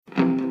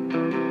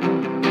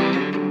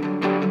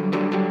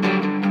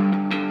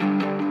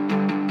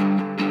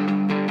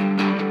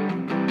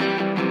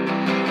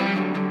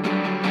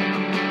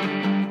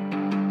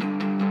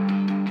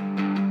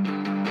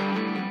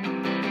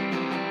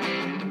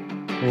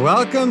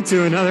Welcome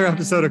to another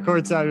episode of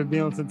Courtside with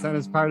Beelton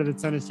Tennis, part of the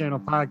Tennis Channel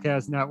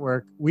Podcast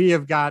Network. We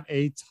have got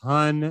a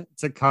ton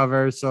to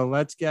cover, so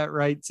let's get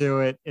right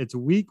to it. It's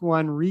week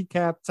one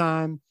recap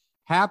time.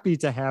 Happy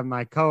to have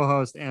my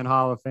co-host and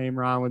Hall of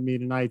Famer on with me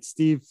tonight,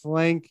 Steve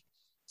Flink.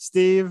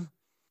 Steve,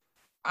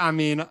 I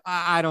mean,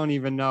 I don't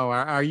even know.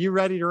 Are you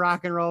ready to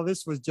rock and roll?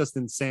 This was just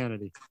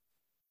insanity.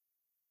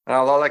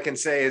 Well, all I can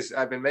say is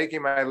I've been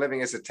making my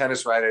living as a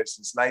tennis writer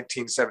since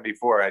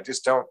 1974. I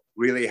just don't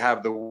really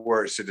have the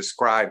words to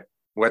describe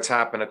what's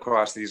happened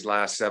across these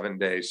last 7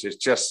 days. It's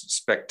just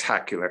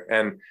spectacular.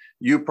 And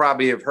you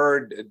probably have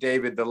heard,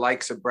 David, the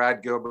likes of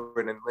Brad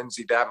Gilbert and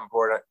Lindsay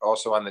Davenport,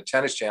 also on the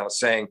Tennis Channel,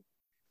 saying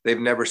they've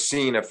never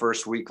seen a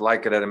first week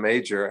like it at a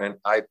major. And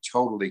I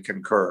totally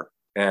concur.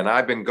 And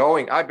I've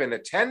been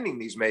attending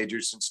these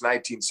majors since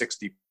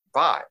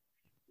 1965.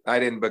 I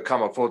didn't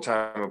become a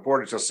full-time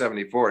reporter until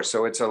 74.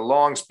 So it's a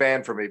long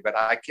span for me, but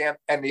I can't.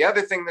 And the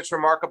other thing that's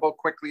remarkable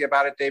quickly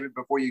about it, David,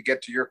 before you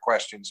get to your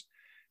questions,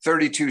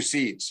 32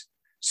 seeds.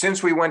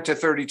 Since we went to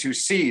 32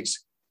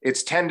 seeds,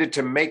 it's tended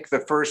to make the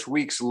first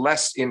weeks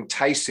less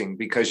enticing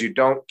because you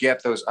don't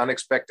get those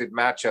unexpected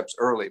matchups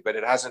early, but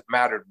it hasn't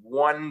mattered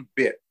one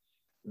bit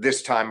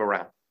this time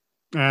around.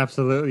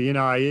 Absolutely. You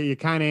know, you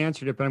kind of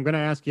answered it, but I'm going to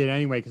ask you it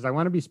anyway, because I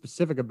want to be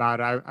specific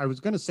about it. I was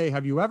going to say,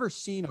 have you ever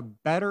seen a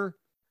better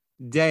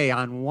day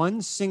on one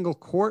single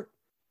court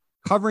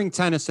covering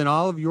tennis in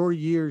all of your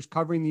years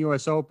covering the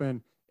US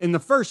Open in the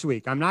first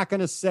week? I'm not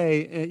going to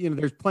say,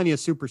 there's plenty of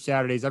Super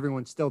Saturdays.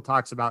 Everyone still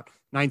talks about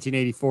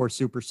 1984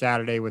 Super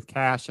Saturday with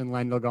Cash and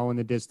Lendl going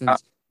the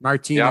distance,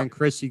 Martina and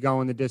Chrissy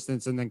going the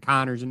distance, and then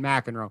Connors and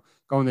McEnroe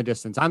going the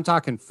distance. I'm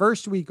talking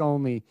first week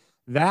only,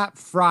 that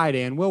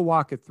Friday, and we'll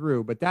walk it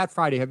through. But that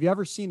Friday, have you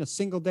ever seen a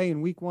single day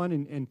in week one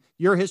in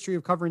your history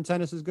of covering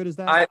tennis as good as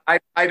that?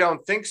 I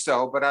don't think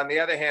so. But on the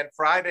other hand,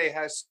 Friday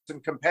has some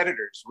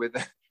competitors with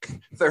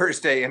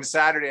Thursday and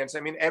Saturday. And so,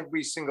 I mean,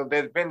 every single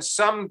day, there's been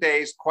some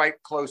days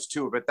quite close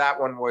to it, but that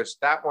one was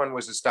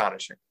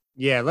astonishing.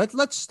 Yeah,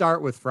 let's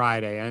start with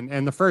Friday.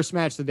 And the first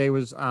match today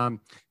was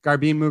Garbine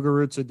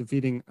Muguruza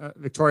defeating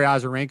Victoria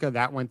Azarenka.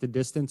 That went the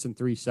distance in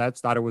 3 sets.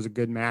 Thought it was a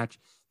good match.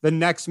 The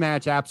next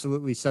match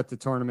absolutely set the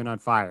tournament on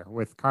fire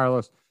with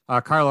Carlo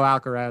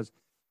Alcaraz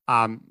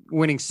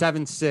winning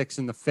 7-6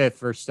 in the fifth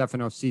versus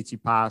Stefanos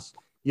Tsitsipas.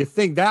 You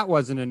think that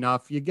wasn't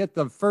enough. You get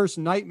the first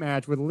night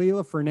match with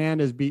Leylah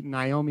Fernandez beating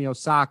Naomi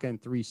Osaka in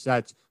 3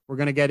 sets. We're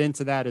going to get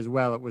into that as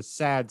well. It was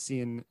sad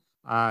seeing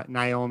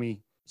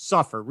Naomi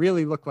suffer.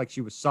 Really looked like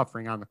she was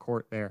suffering on the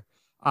court there.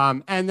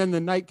 And then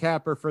the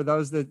nightcapper, for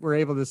those that were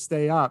able to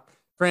stay up,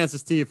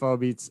 Frances Tiafoe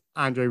beats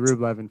Andre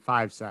Rublev in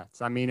 5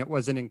 sets. I mean, it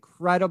was an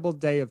incredible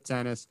day of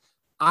tennis.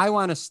 I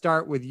want to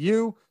start with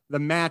you, the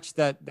match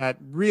that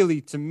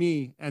really, to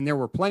me, and there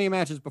were plenty of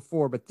matches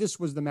before, but this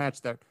was the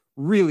match that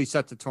really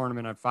set the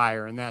tournament on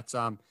fire, and that's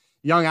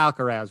young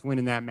Alcaraz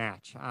winning that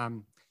match.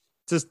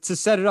 To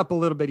set it up a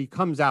little bit, he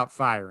comes out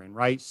firing,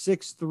 right?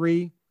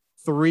 6-3,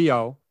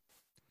 3-0.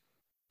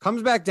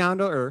 Comes back down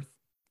to earth.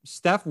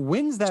 Steph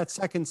wins that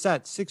second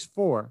set,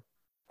 6-4.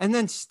 And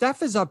then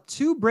Steph is up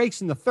 2 breaks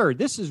in the third.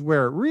 This is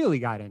where it really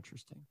got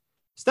interesting.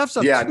 Steph's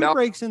up 2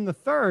 breaks in the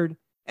third,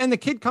 and the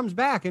kid comes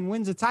back and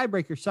wins a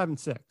tiebreaker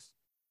 7-6.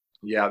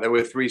 Yeah, there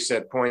were 3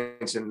 set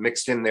points and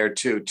mixed in there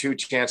too. 2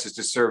 chances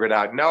to serve it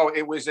out. No,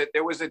 there was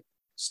a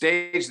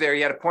stage there.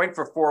 He had a point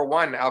for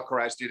 4-1.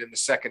 Alcaraz did in the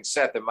second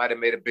set that might have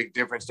made a big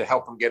difference to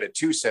help him get a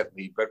 2-set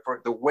lead. But for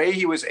the way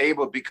he was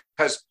able,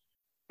 because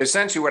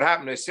essentially what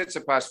happened is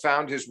Tsitsipas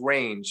found his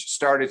range,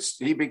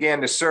 he began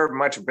to serve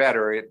much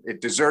better.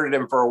 It deserted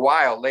him for a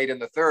while late in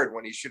the third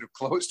when he should have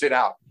closed it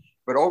out.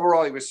 But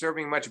overall, he was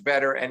serving much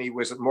better and he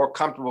was more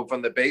comfortable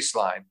from the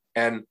baseline.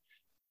 And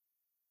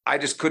I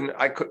just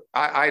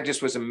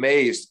was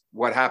amazed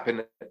what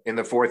happened in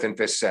the 4th and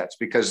 5th sets,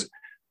 because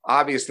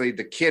obviously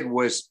the kid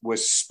was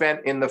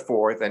spent in the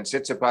 4th and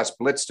Tsitsipas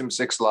blitzed him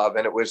 6-love,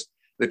 and it was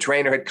the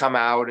trainer had come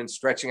out and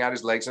stretching out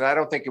his legs. And I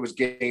don't think it was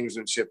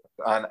gamesmanship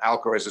on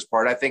Alcaraz's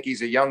part. I think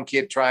he's a young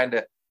kid trying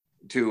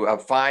to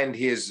find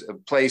his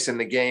place in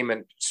the game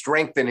and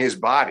strengthen his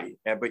body.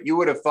 But you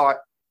would have thought,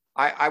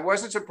 I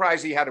wasn't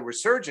surprised he had a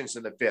resurgence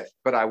in the 5th,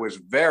 but I was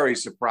very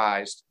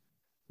surprised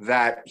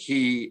that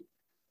he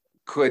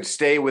could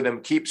stay with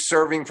him, keep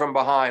serving from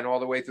behind all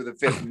the way through the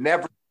 5th,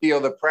 never feel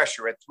the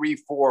pressure at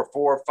 3-4,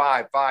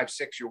 4-5,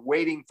 5-6. You're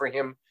waiting for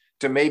him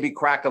to maybe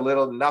crack a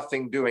little,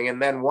 nothing doing.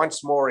 And then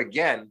once more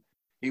again,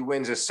 he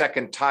wins a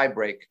second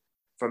tiebreak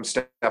from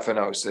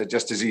Stefanos,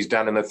 just as he's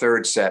done in the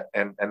 3rd set.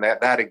 And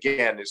that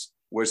again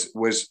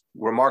was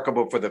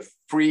remarkable for the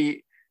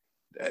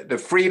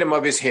freedom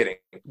of his hitting,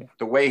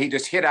 the way he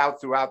just hit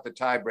out throughout the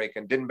tiebreak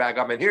and didn't back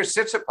up. And here's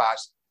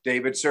Tsitsipas,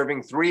 David,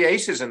 serving 3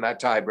 aces in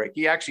that tiebreak.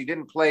 He actually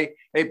didn't play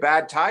a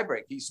bad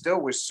tiebreak. He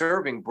still was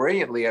serving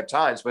brilliantly at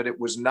times, but it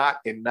was not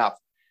enough.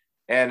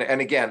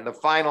 And again, the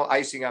final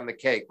icing on the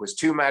cake was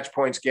 2 match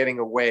points getting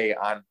away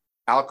on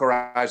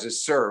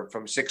Alcaraz's serve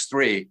from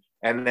 6-3.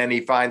 And then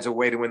he finds a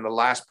way to win the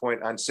last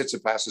point on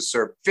Tsitsipas's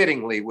serve,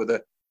 fittingly with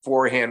a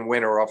forehand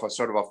winner off a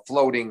sort of a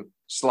floating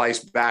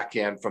slice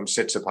backhand from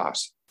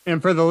Tsitsipas.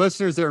 And for the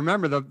listeners that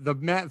remember,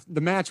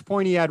 the match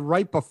point he had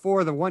right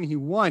before the one he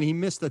won, he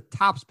missed the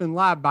topspin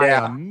lob by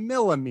a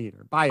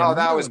millimeter.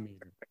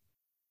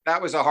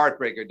 That was a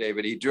heartbreaker,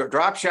 David. He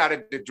drop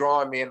shotted to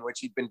draw him in, which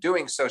he'd been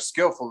doing so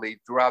skillfully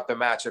throughout the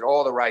match at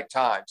all the right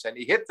times. And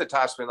he hit the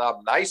topspin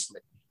lob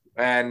nicely.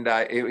 And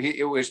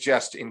it was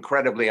just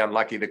incredibly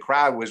unlucky. The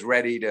crowd was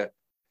ready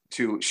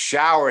to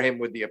shower him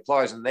with the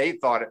applause, and they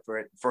thought it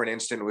for an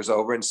instant was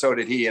over, and so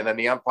did he. And then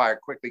the umpire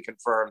quickly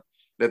confirmed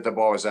that the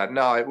ball was out.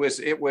 No,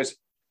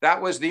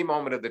 that was the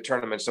moment of the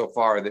tournament so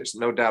far. There's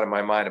no doubt in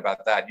my mind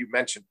about that. You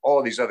mentioned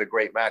all these other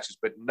great matches,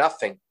 but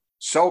nothing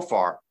so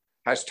far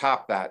has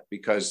topped that,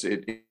 because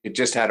it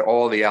just had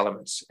all the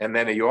elements. And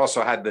then you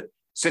also had the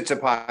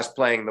Tsitsipas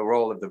playing the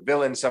role of the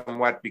villain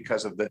somewhat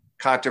because of the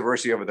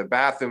controversy over the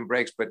bathroom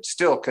breaks, but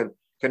still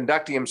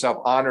conducting himself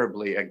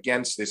honorably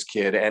against this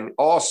kid. And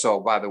also,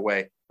 by the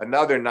way,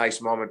 another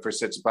nice moment for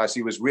Tsitsipas.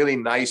 He was really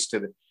nice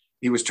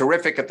he was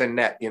terrific at the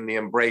net in the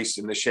embrace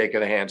and the shake of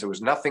the hands. There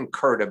was nothing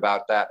curt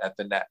about that at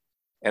the net.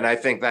 And I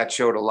think that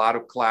showed a lot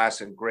of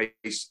class and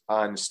grace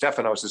on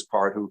Stefanos's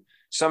part, who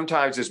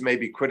sometimes is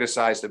maybe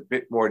criticized a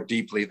bit more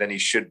deeply than he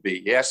should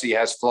be. Yes, he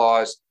has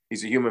flaws.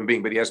 He's a human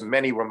being, but he has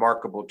many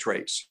remarkable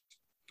traits.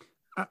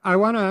 I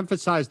want to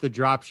emphasize the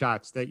drop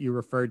shots that you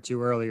referred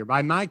to earlier.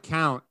 By my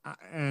count,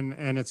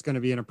 and it's going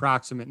to be an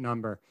approximate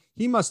number,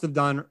 he must have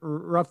done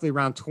roughly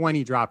around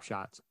 20 drop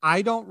shots.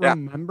 I don't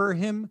remember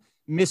him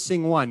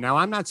missing one. Now,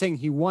 I'm not saying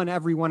he won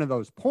every one of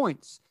those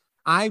points.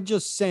 I'm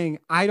just saying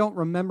I don't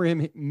remember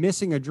him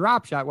missing a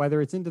drop shot,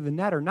 whether it's into the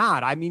net or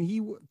not. I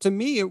mean, to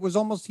me, it was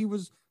almost he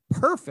was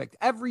perfect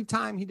every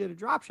time he did a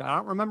drop shot. I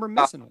don't remember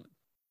missing one.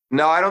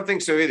 No, I don't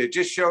think so either. It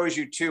just shows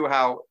you, too,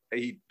 how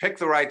he picked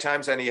the right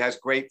times and he has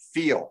great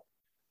feel.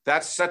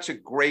 That's such a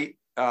great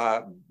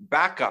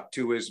backup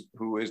to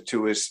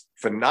his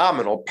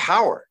phenomenal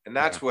power. And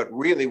that's what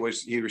really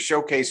he was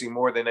showcasing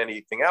more than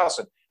anything else.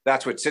 And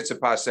that's what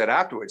Tsitsipas said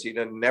afterwards. He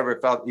never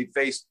felt he'd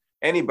faced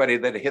anybody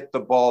that hit the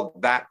ball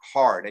that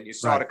hard. And you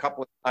saw it a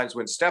couple of times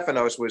when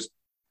Stefanos was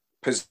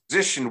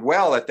positioned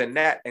well at the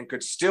net and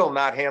could still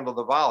not handle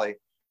the volley.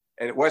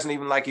 And it wasn't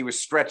even like he was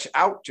stretched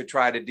out to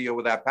try to deal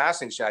with that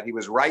passing shot. He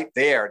was right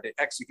there to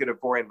execute a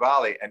forehand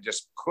volley and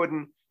just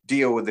couldn't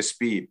deal with the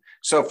speed.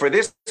 So for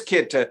this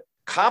kid to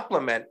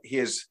complement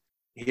his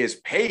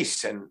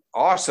pace and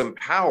awesome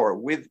power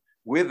with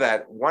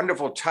that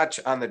wonderful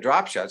touch on the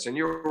drop shots. And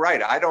you're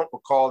right, I don't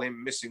recall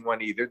him missing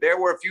one either. There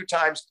were a few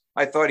times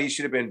I thought he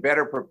should have been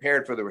better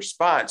prepared for the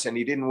response, and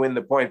he didn't win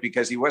the point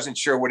because he wasn't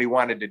sure what he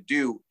wanted to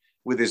do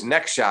with his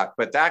next shot.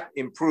 But that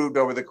improved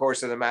over the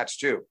course of the match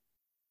too.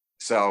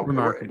 So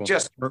remarkable.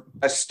 Just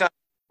a stunning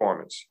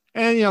performance.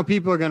 And,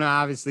 people are going to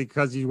obviously,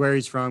 because he's where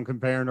he's from,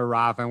 comparing to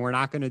Rafa, and we're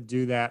not going to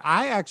do that.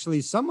 I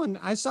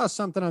saw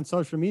something on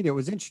social media. It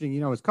was interesting.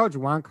 His coach,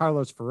 Juan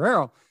Carlos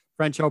Ferrero,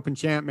 French Open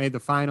champ, made the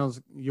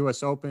finals,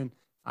 U.S. Open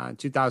in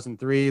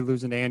 2003,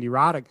 losing to Andy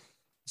Roddick.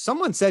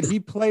 Someone said he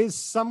plays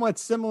somewhat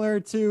similar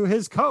to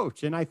his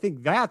coach. And I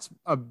think that's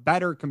a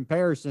better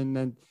comparison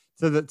than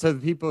to the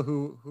people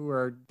who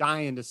are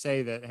dying to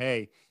say that,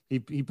 hey,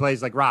 he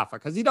plays like Rafa,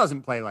 because he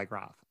doesn't play like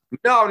Rafa.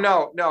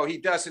 No, he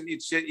doesn't.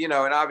 It's, and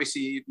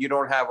obviously you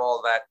don't have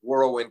all that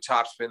whirlwind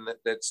topspin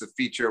that's the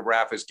feature of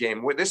Rafa's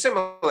game. The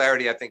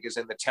similarity, I think, is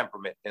in the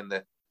temperament and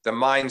the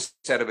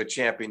mindset of a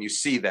champion. You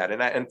see that.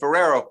 And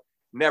Ferrero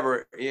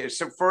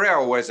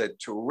Ferrero was a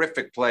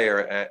terrific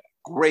player,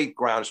 great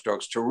ground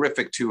strokes,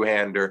 terrific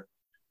two-hander.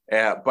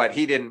 But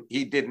he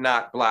did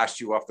not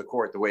blast you off the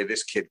court the way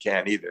this kid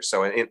can either.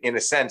 So in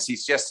a sense,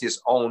 he's just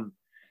his own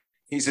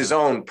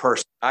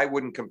person. I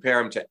wouldn't compare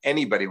him to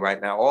anybody right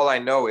now. All I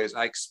know is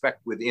I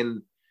expect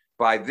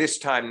by this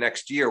time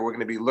next year, we're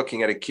going to be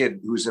looking at a kid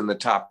who's in the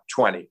top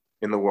 20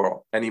 in the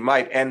world. And he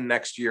might end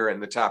next year in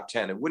the top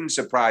 10. It wouldn't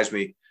surprise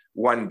me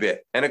one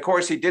bit. And of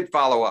course, he did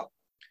follow up.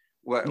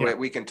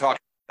 We can talk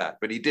about that,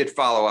 but he did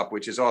follow up,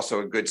 which is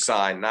also a good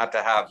sign, not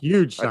to have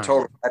huge a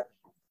total.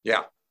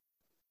 Yeah.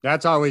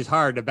 That's always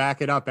hard to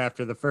back it up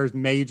after the first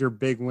major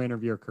big win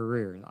of your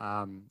career,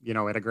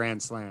 at a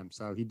Grand Slam.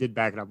 So he did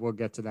back it up. We'll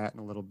get to that in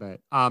a little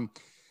bit.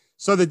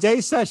 So the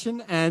day session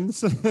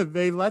ends.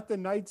 They let the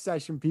night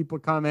session people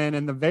come in,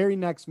 and the very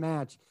next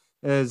match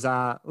is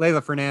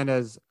Leylah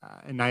Fernandez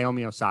and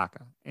Naomi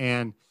Osaka.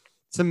 And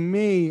to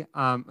me,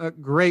 a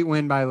great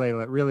win by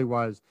Leylah. It really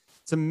was.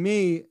 To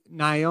me,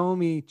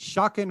 Naomi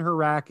chucking her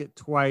racket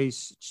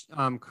twice,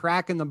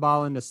 cracking the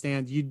ball in the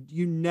stands.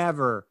 You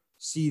never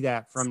see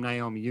that from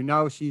Naomi.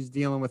 She's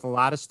dealing with a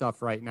lot of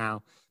stuff right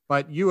now,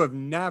 but you have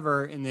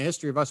never, in the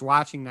history of us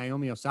watching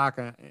Naomi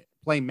Osaka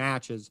play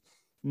matches,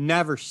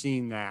 never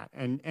seen that.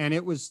 And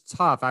it was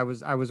tough. I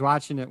was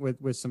watching it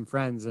with some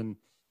friends, and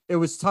it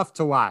was tough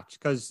to watch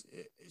because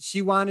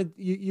she wanted,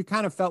 you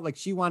kind of felt like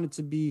she wanted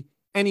to be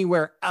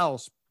anywhere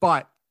else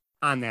but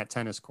on that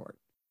tennis court.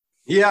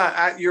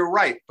 Yeah, you're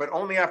right, but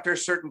only after a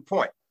certain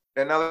point.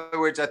 In other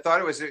words, I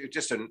thought it was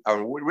just a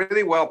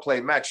really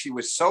well-played match. She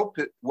was so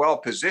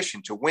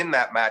well-positioned to win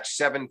that match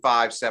 7-5,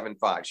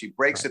 7-5. She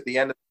breaks at the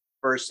end of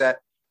the first set,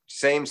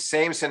 Same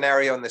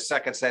scenario in the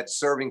second set,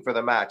 serving for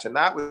the match. And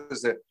that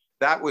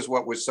was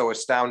what was so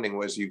astounding,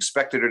 was you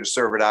expected her to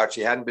serve it out.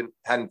 She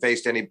hadn't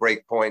faced any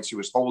break points. She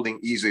was holding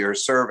easy. Her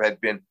serve had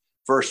been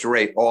first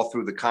rate all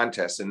through the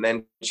contest. And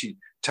then she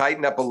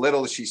tightened up a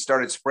little. She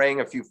started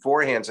spraying a few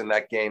forehands in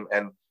that game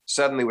and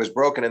suddenly was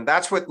broken. And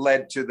that's what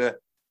led to the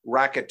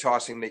racket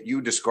tossing that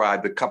you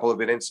described, a couple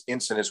of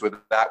incidents with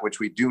that, which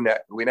we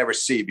never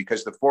see,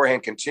 because the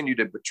forehand continued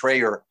to betray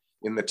her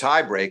in the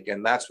tie break.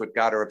 And that's what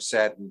got her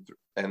upset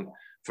and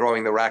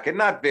throwing the racket,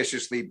 not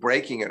viciously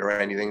breaking it or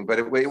anything, but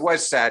it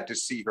was sad to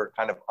see her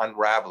kind of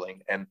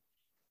unraveling. And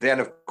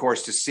then, of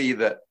course, to see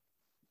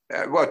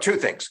two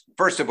things.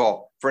 First of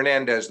all,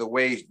 Fernandez, the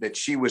way that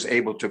she was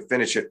able to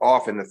finish it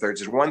off in the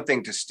thirds is one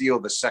thing, to steal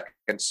the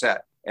second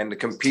set and to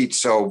compete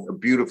so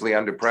beautifully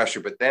under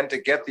pressure, but then to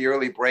get the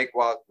early break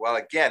while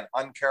again,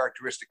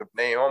 uncharacteristic of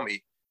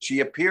Naomi, she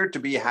appeared to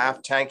be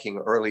half tanking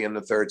early in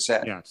the third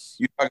set. Yes.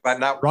 You talk about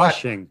not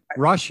rushing,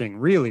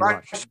 really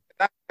rushing.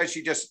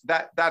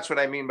 That's what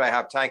I mean by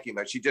half tanking,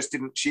 though. She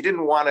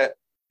didn't want to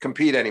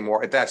compete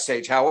anymore at that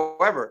stage.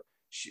 However,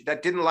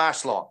 that didn't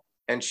last long.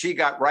 And she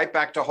got right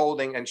back to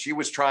holding, and she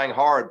was trying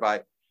hard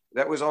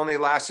that was only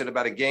lasted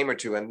about a game or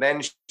two. And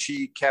then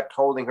she kept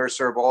holding her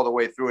serve all the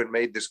way through and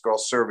made this girl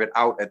serve it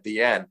out at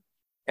the end.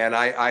 And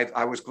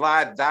I was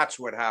glad that's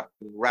what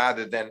happened,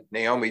 rather than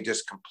Naomi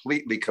just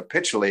completely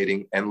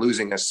capitulating and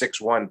losing a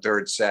 6-1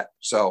 third set.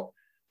 So,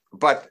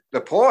 but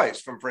the poise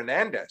from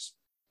Fernandez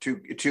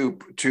to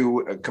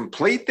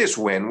complete this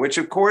win, which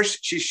of course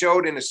she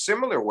showed in a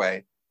similar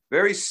way,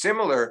 very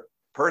similar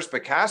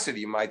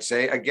perspicacity, you might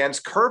say,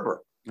 against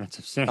Kerber. That's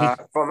insane.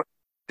 From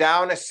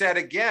down a set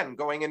again,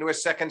 going into a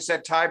second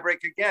set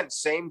tiebreak again,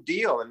 same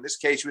deal. In this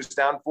case, she was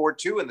down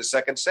 4-2 in the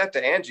second set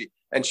to Angie,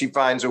 and she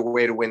finds a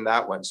way to win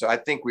that one. So I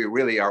think we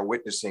really are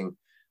witnessing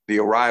the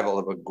arrival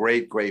of a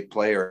great, great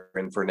player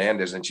in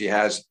Fernandez, and she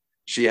has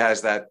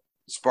that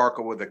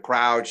sparkle with the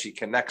crowd. She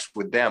connects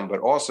with them, but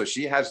also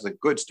she has the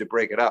goods to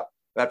break it up.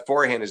 That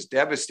forehand is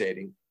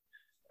devastating.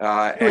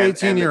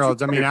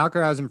 18-year-olds. I mean,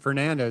 Alcaraz and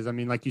Fernandez, I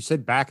mean, like you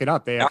said, back it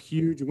up. They have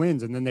huge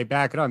wins, and then they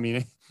back it up. I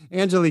mean,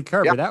 Angelique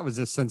Kerber, that was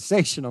a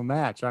sensational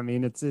match. I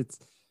mean, it's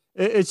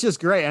just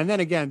great. And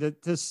then again,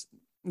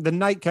 the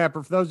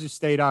nightcapper, for those who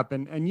stayed up,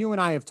 and you and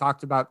I have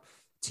talked about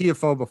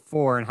Tiafoe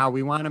before and how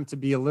we want him to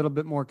be a little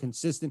bit more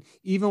consistent,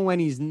 even when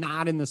he's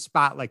not in the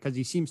spotlight, because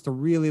he seems to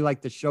really like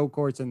the show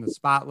courts and the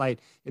spotlight.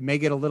 It may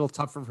get a little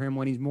tougher for him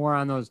when he's more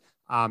on those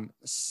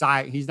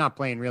side. He's not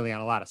playing really on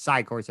a lot of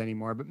side courts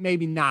anymore, but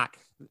maybe not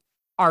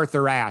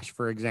Arthur Ashe,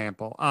 for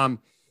example.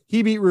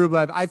 He beat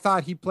Rublev. I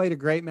thought he played a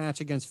great match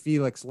against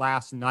Felix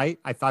last night.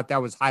 I thought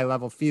that was high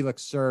level.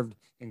 Felix served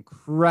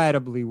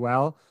incredibly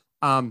well.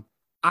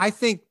 I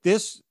think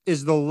this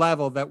is the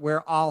level that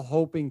we're all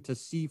hoping to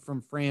see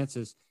from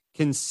Francis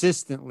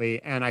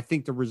consistently, and I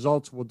think the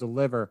results will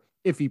deliver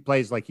if he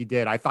plays like he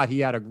did. I thought he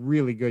had a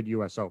really good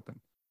U.S. Open.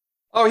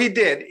 Oh, he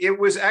did. It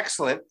was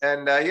excellent,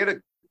 and he had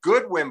a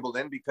good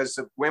Wimbledon. Because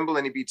of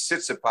Wimbledon, he beat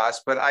Tsitsipas,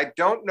 but I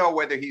don't know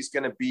whether he's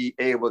going to be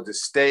able to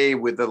stay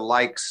with the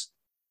likes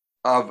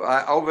of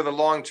over the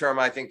long term.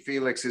 I think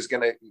Felix is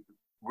going to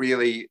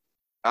really,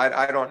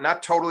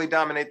 not totally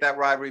dominate that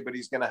rivalry, but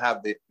he's going to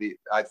have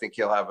I think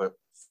he'll have a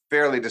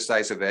fairly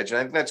decisive edge. And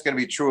I think that's going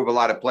to be true of a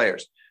lot of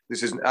players.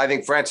 I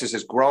think Francis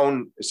has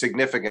grown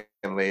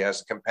significantly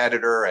as a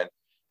competitor and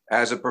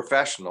as a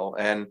professional.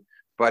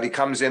 But he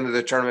comes into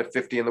the tournament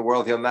 50 in the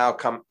world. He'll now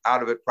come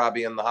out of it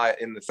probably in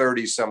the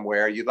 30s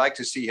somewhere. You'd like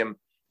to see him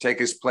take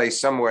his place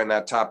somewhere in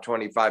that top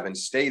 25 and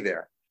stay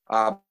there.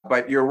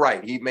 But you're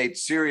right. He made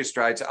serious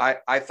strides.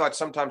 I thought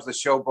sometimes the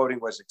showboating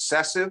was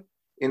excessive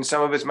in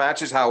some of his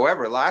matches.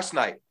 However, last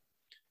night,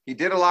 he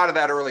did a lot of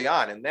that early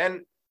on. And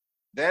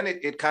then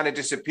it kind of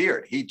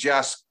disappeared. He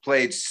just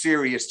played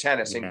serious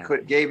tennis and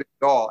gave it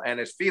all.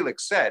 And as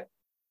Felix said,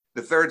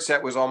 the third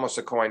set was almost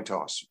a coin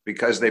toss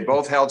because they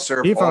both held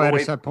serve. Tiafoe had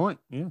a set point.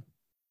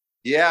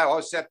 Yeah,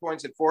 all set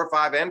points at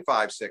 4-5 and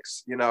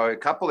 5-6. You know, a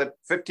couple at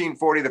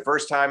 15-40 the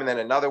first time, and then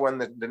another one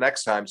the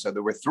next time. So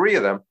there were three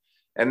of them,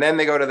 and then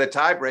they go to the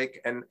tiebreak,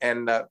 and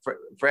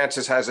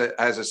Francis has a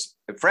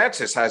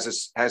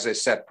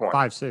set point.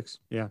 5-6.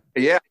 Yeah.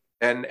 Yeah.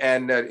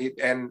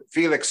 And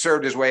Felix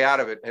served his way out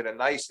of it. Had a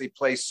nicely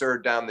placed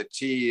serve down the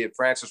tee.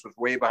 Francis was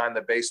way behind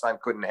the baseline,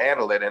 couldn't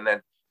handle it, and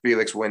then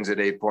Felix wins at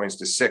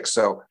 8-6.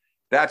 So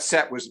that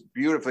set was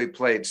beautifully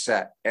played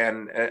set.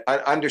 And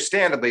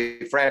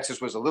understandably,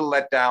 Francis was a little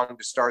let down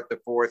to start the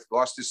fourth,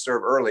 lost his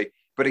serve early.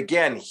 But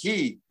again,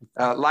 he,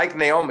 like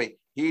Naomi,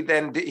 he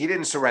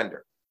didn't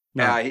surrender.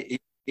 No.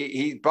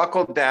 He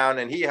buckled down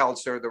and he held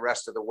serve the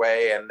rest of the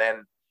way. And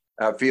then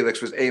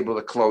Felix was able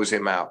to close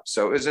him out.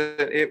 So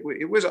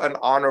it was an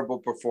honorable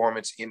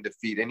performance in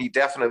defeat. And he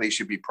definitely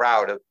should be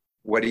proud of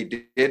what he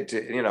did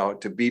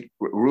to beat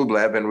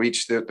Rublev and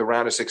reach the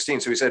round of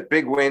 16. So he said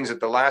big wins at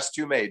the last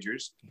two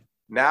majors.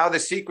 Now the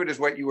secret is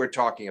what you were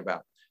talking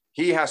about.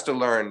 He has to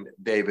learn,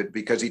 David,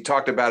 because he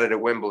talked about it at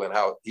Wimbledon,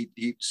 how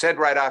he said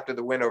right after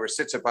the win over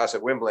Tsitsipas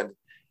at Wimbledon,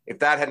 if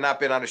that had not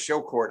been on a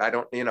show court, I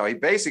don't, he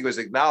basically was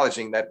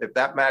acknowledging that if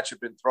that match had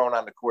been thrown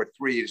on the court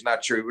 3, he's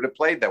not sure he would have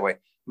played that way.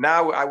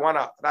 Now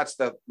that's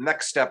the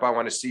next step I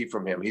want to see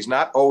from him. He's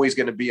not always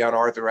going to be on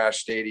Arthur Ashe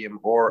Stadium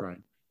or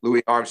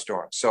Louis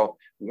Armstrong. So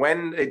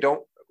when they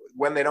don't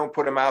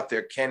put him out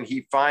there, can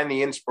he find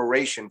the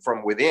inspiration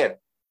from within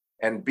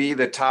and be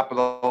the top of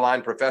the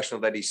line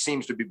professional that he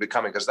seems to be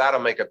becoming? Because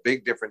that'll make a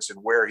big difference in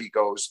where he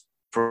goes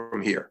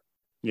from here.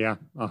 Yeah,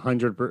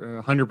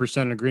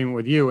 100% agreement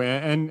with you.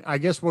 And I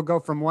guess we'll go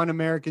from one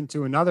American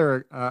to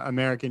another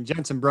American,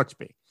 Jenson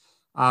Brooksby.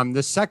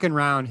 The second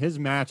round, his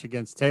match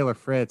against Taylor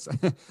Fritz,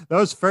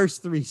 those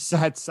first 3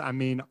 sets, I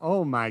mean,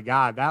 oh my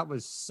God, that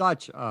was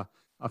such a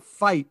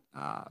fight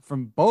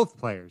from both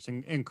players.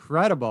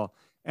 Incredible.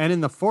 And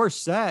in the 4th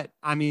set,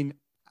 I mean,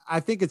 I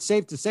think it's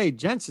safe to say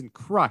Jenson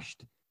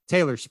crushed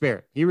Taylor's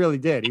spirit. He really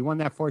did. He won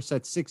that 4th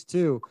set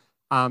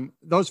 6-2.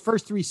 Those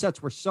first 3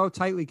 sets were so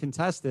tightly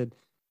contested.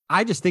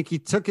 I just think he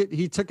took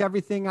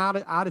everything out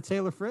of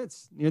Taylor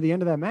Fritz near the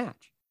end of that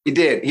match. He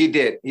did.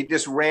 He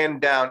just ran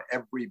down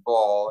every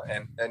ball,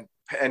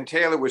 and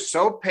Taylor was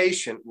so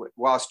patient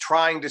whilst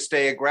trying to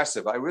stay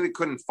aggressive. I really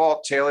couldn't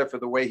fault Taylor for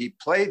the way he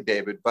played,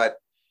 David, but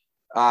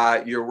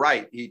you're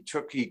right. He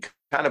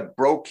kind of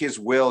broke his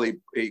will.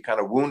 He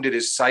kind of wounded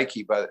his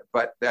psyche, but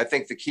I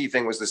think the key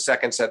thing was the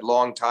second set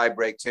long tie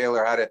break.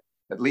 Taylor had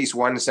at least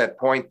 1 set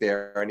point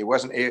there, and he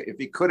wasn't, if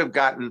he could have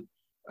gotten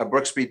a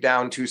Brooksby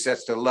down 2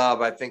 sets to love,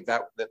 I think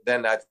that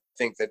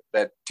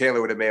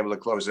Taylor would have been able to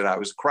close it out. It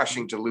was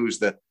crushing to lose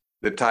the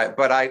tie,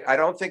 but I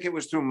don't think it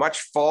was through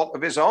much fault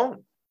of his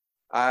own.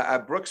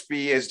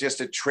 Brooksby is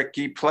just a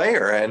tricky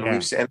player,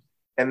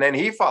 and then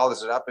he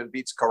follows it up and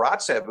beats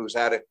Karatsev, who's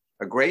had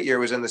a great year,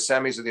 was in the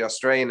semis of the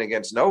Australian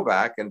against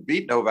Novak and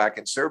beat Novak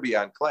in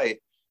Serbia on clay,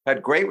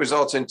 had great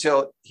results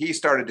until he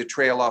started to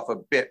trail off a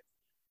bit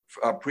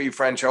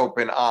pre-French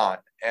Open on.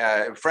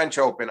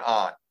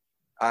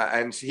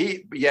 And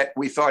yet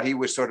we thought he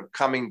was sort of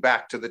coming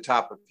back to the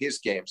top of his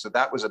game. So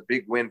that was a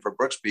big win for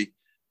Brooksby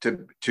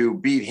to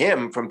beat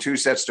him from 2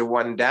 sets to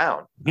 1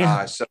 down.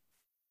 Yeah.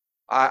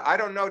 I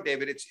don't know,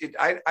 David.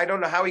 I don't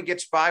know how he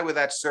gets by with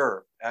that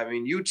serve. I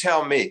mean, you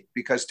tell me,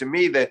 because to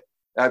me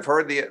I've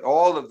heard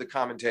all of the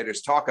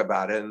commentators talk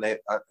about it,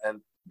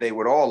 and they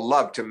would all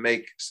love to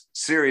make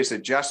serious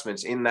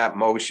adjustments in that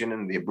motion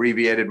and the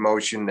abbreviated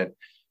motion. That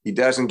he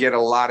doesn't get a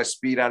lot of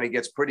speed on. He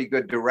gets pretty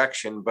good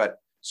direction, but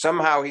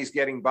somehow he's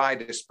getting by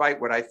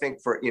despite what I think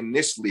in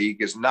this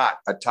league is not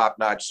a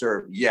top-notch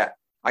serve yet.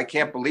 I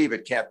can't believe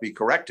it can't be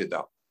corrected,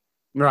 though.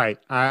 Right.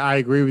 I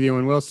agree with you.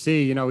 And we'll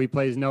see, he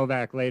plays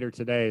Novak later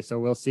today. So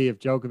we'll see if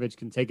Djokovic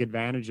can take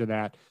advantage of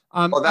that.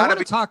 Well, go ahead.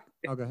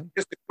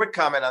 Just a quick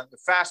comment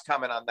fast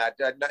comment on that.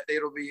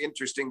 It'll be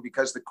interesting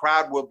because the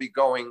crowd will be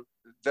going,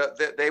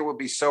 they will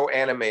be so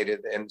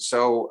animated and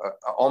so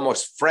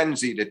almost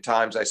frenzied at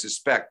times, I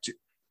suspect.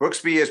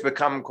 Brooksby has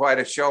become quite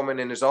a showman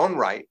in his own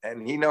right,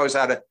 and he knows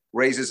how to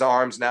raise his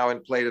arms now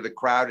and play to the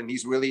crowd, and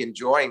he's really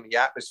enjoying the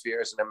atmosphere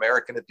as an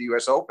American at the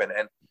U.S. Open.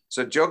 And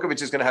so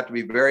Djokovic is going to have to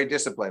be very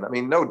disciplined. I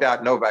mean, no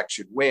doubt Novak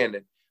should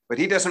win, but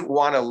he doesn't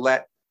want to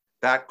let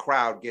that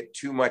crowd get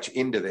too much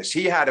into this.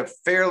 He had a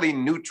fairly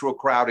neutral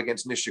crowd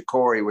against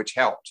Nishikori, which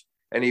helped,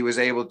 and he was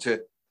able to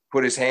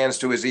put his hands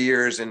to his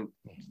ears and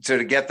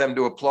to get them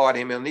to applaud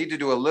him. He'll need to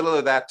do a little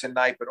of that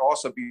tonight, but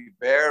also be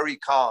very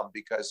calm,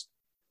 because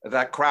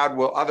that crowd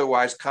will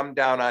otherwise come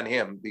down on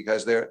him,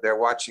 because they're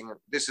watching.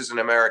 This is an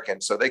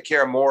American, so they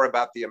care more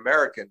about the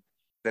American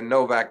than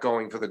Novak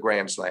going for the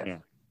Grand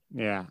Slam.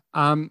 Yeah.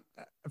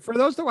 For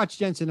those that watch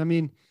Jenson, I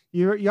mean,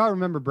 y'all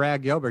remember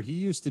Brad Gilbert. He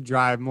used to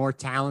drive more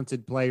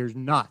talented players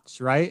nuts,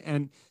 right?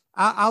 And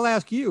I'll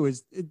ask you,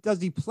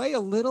 does he play a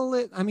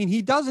little? I mean,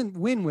 he doesn't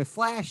win with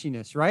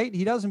flashiness, right?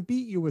 He doesn't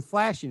beat you with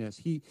flashiness.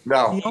 He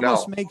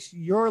almost makes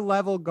your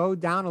level go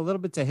down a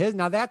little bit to his.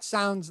 Now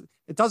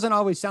it doesn't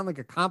always sound like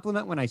a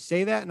compliment when I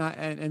say that,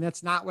 and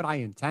that's not what I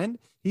intend.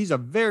 He's a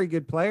very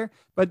good player,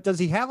 but does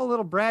he have a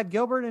little Brad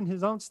Gilbert in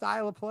his own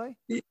style of play?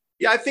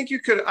 Yeah, I think you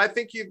could. I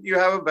think you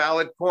have a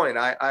valid point.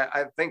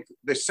 I think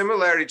the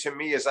similarity to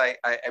me is, I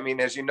mean,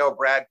 as you know,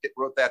 Brad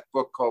wrote that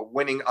book called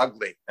Winning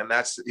Ugly, and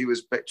he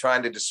was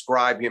trying to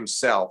describe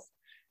himself.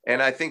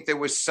 And I think there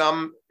was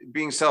some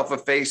being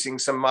self-effacing,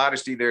 some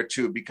modesty there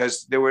too,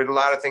 because there were a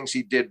lot of things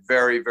he did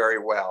very, very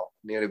well.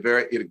 He had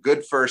a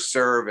good first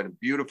serve and a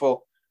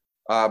beautiful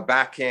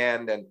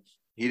backhand, and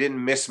he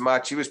didn't miss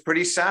much. He was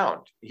pretty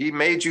sound. He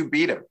made you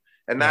beat him,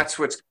 and that's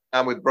what's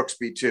on with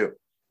Brooksby too.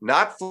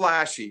 Not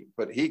flashy,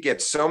 but he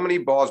gets so many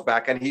balls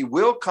back, and he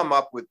will come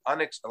up with a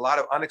lot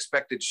of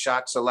unexpected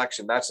shot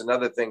selection. That's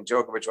another thing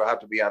Djokovic will have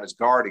to be on his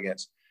guard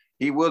against.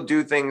 He will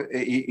do things.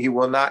 He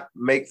will not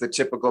make the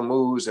typical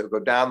moves and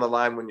go down the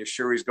line when you're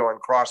sure he's going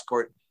cross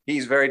court.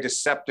 He's very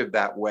deceptive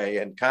that way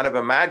and kind of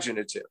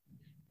imaginative.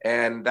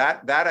 And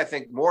that I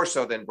think more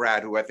so than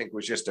Brad, who I think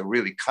was just a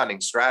really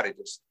cunning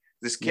strategist.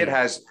 This kid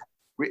has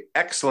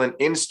excellent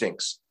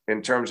instincts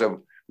in terms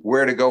of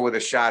where to go with a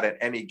shot at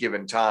any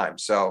given time.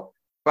 So,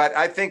 but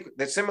I think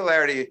the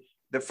similarity,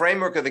 the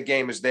framework of the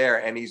game is there,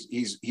 and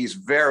he's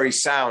very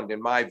sound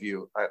in my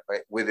view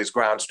with his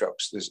ground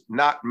strokes. There's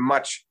not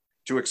much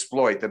to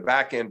exploit. The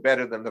backhand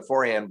better than the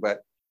forehand,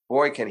 but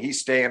boy, can he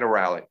stay in a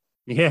rally.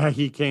 Yeah,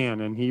 he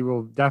can, and he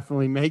will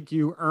definitely make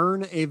you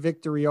earn a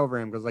victory over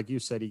him because, like you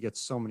said, he gets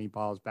so many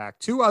balls back.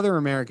 Two other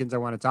Americans I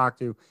want to talk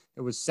to.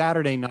 It was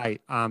Saturday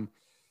night.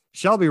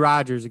 Shelby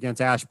Rogers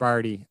against Ash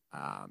Barty.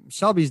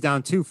 Shelby's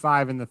down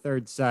 2-5 in the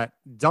third set.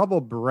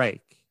 Double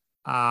break.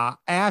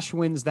 Ash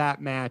wins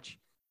that match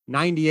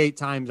 98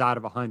 times out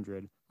of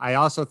 100. I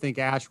also think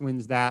Ash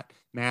wins that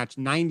match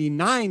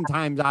 99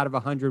 times out of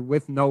 100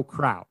 with no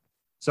crowd.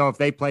 So if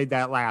they played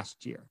that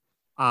last year,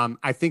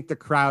 I think the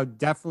crowd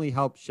definitely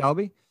helped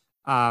Shelby.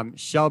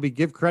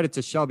 Give credit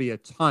to Shelby a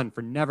ton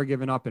for never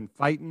giving up and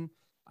fighting.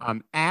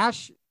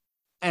 Ash,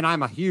 and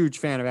I'm a huge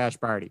fan of Ash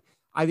Barty.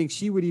 I think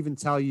she would even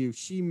tell you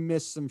she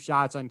missed some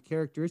shots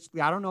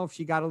uncharacteristically. I don't know if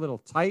she got a little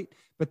tight,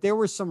 but there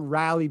were some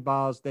rally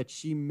balls that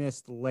she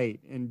missed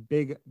late and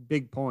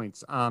big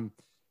points.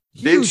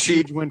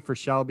 Huge win for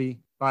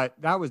Shelby, but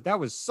that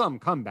was some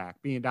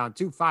comeback, being down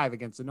 2-5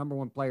 against the number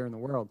one player in the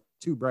world,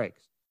 2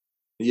 breaks.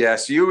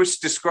 Yes, you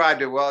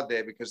described it well,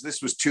 Dave, because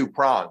this was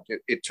two-pronged.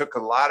 It took a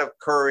lot of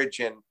courage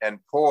and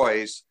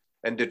poise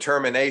and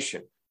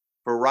determination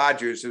for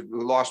Rogers, who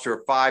lost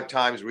her 5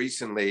 times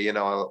recently,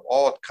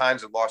 all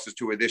kinds of losses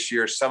to her this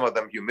year, some of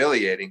them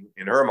humiliating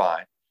in her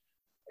mind,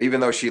 even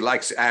though she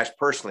likes Ash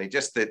personally,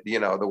 just that,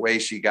 the way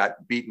she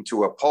got beaten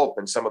to a pulp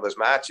in some of those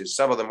matches,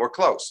 some of them were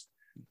close.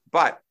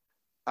 But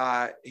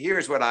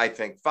here's what I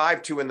think.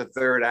 5-2 in the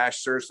third,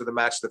 Ash serves for the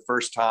match the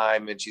first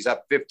time, and she's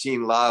up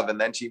 15-love, and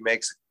then she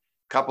makes a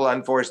couple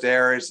unforced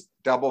errors,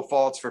 double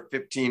faults for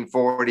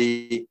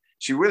 15-40.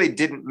 She really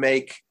didn't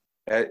make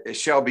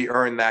Shelby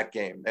earn that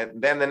game.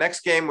 And then the next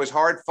game was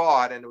hard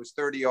fought, and it was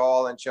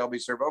 30-all, and Shelby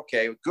served.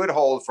 Okay, good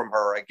hold from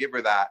her. I give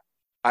her that.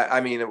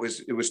 I mean, it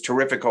was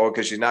terrific hold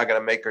because she's now going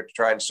to make her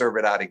try and serve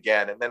it out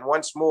again. And then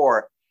once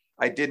more,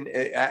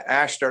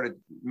 Ash started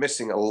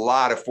missing a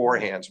lot of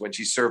forehands when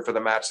she served for the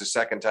match the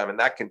second time, and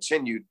that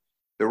continued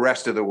the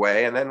rest of the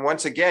way. And then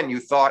once again, you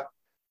thought,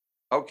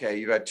 okay,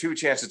 you had 2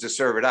 chances to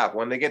serve it up.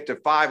 When they get to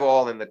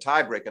 5-all in the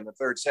tiebreak in the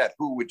third set,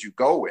 who would you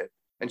go with?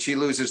 And she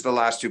loses the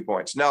last 2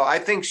 points. No, I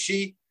think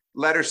she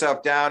let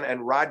herself down,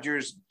 and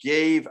Rogers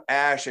gave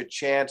Ash a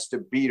chance to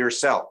beat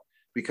herself.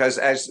 Because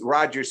as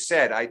Rogers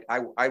said,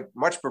 I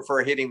much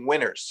prefer hitting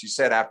winners. She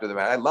said after the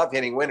match, I love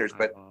hitting winners,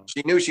 but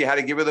she knew she had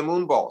to give her the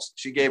moon balls.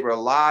 She gave her a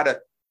lot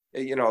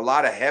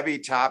of heavy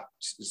top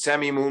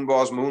semi moon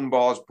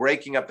balls,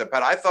 breaking up the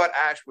pad. I thought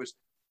Ash was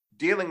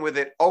dealing with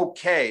it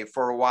okay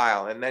for a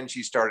while. And then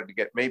she started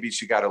to maybe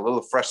she got a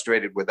little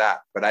frustrated with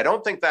that. But I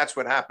don't think that's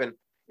what happened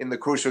in the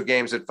crucial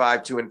games at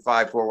 5-2 and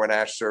 5-4 when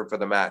Ash served for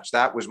the match.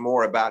 That was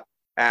more about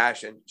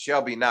Ash and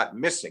Shelby not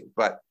missing,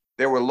 but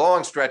there were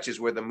long stretches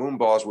where the moon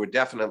balls were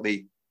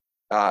definitely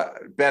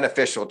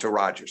beneficial to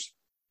Rogers.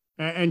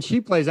 And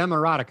she plays Emma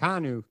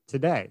Raducanu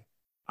today.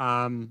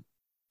 And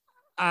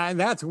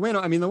that's a winner.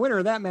 I mean, the winner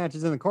of that match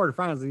is in the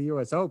quarterfinals of the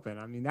U.S. Open.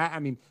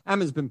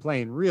 Emma's been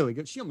playing really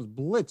good. She almost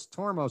blitzed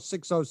Tormo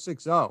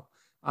 6-0,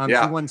 6-0.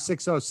 She won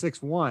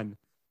 6-0, 6-1.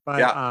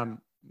 But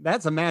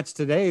that's a match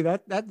today.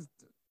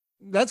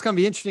 That's going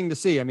to be interesting to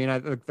see. I mean,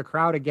 the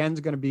crowd again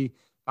is going to be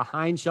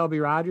behind Shelby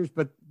Rogers,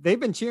 but they've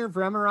been cheering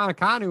for Emma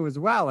Raducanu as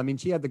well. I mean,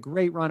 she had the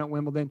great run at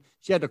Wimbledon.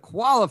 She had to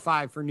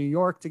qualify for New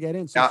York to get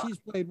in. So she's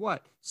played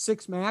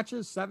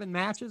 7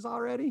 matches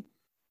already?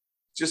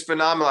 Just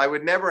phenomenal. I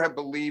would never have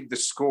believed the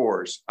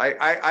scores.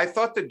 I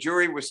thought the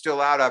jury was still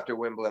out after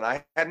Wimbledon.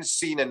 I hadn't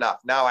seen enough.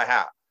 Now I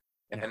have.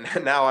 And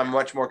now I'm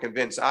much more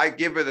convinced. I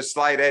give her the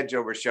slight edge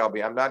over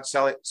Shelby. I'm not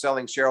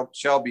selling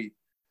Shelby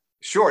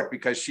short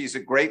because she's a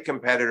great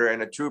competitor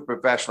and a true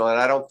professional. And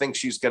I don't think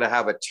she's going to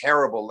have a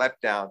terrible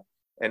letdown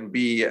and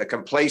be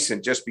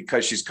complacent just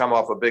because she's come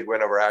off a big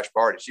win over Ash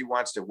Barty. She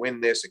wants to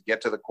win this and get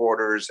to the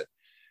quarters.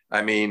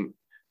 I mean,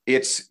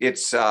 it's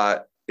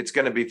going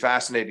to be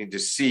fascinating to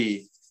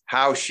see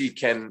how she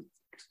can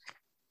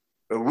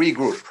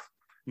regroup.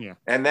 Yeah.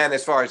 And then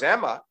as far as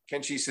Emma,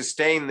 can she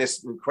sustain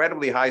this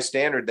incredibly high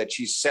standard that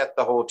she set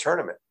the whole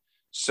tournament?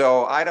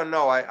 So I don't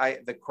know.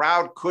 The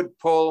crowd could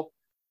pull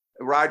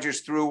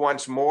Rogers through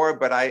once more,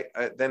 but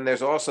then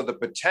there's also the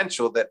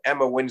potential that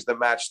Emma wins the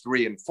match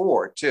 3 and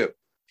 4 too.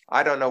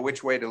 I don't know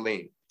which way to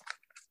lean.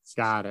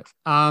 Got it.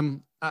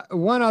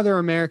 One other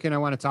American I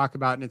want to talk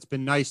about, and it's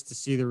been nice to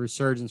see the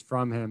resurgence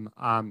from him,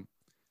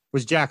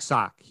 was Jack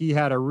Sock. He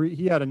had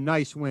a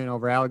nice win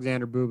over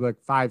Alexander Bublik,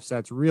 5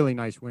 sets, really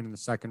nice win in the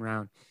second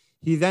round.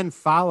 He then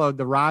followed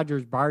the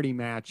Rogers Barty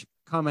match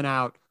coming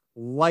out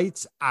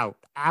lights out,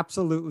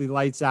 absolutely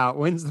lights out,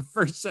 wins the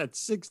first set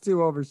 6-2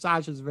 over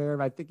Sasha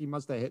Zverev. I think he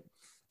must have hit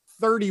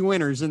 30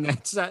 winners in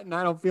that set, and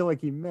I don't feel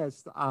like he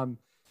missed.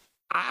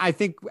 I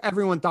think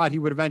everyone thought he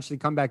would eventually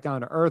come back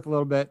down to earth a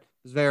little bit.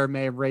 Zverev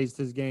may have raised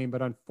his game,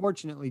 but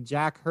unfortunately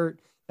Jack hurt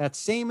that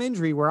same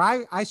injury where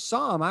I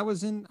saw him. I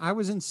was in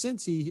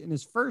Cincy in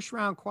his first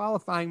round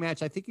qualifying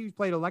match. I think he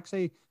played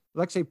Alexei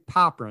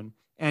Poprin,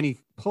 and he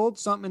pulled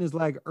something in his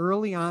leg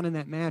early on in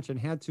that match and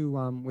had to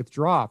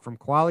withdraw from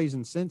qualies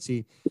and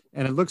Cincy,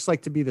 and it looks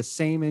like to be the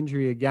same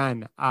injury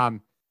again.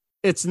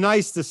 It's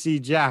nice to see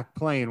Jack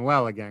playing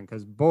well again,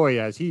 because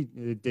boy,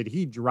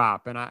 he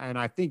drop, and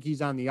I think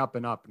he's on the up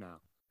and up now.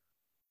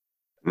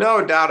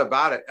 No doubt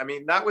about it. I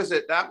mean, that was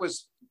it. That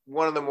was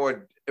one of the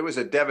more. It was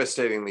a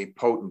devastatingly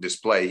potent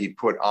display he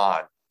put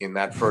on in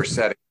that first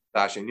set.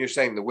 Sasha, and you're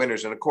saying the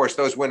winners, and of course,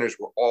 those winners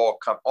were all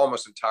come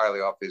almost entirely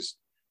off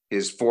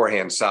his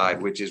forehand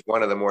side, which is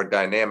one of the more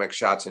dynamic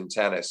shots in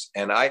tennis.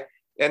 And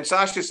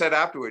Sasha said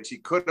afterwards he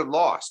could have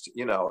lost.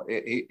 He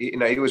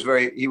was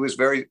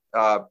very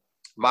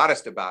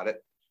modest about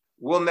it.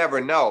 We'll never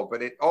know,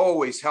 but it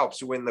always helps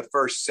to win the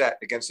first set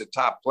against a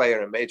top player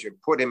in a major,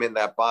 put him in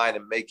that bind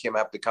and make him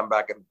have to come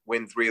back and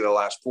win 3 of the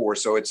last 4.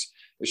 So it's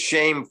a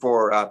shame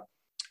for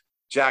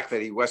Jack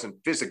that he wasn't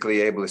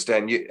physically able to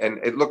stand. And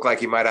it looked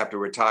like he might have to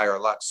retire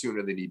a lot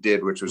sooner than he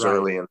did, which was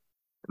early in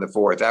the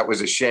 4th. That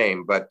was a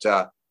shame, but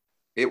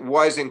it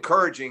was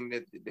encouraging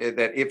that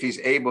if he's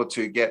able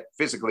to get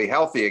physically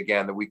healthy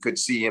again, that we could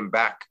see him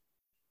back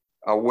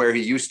where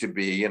he used to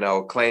be,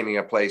 claiming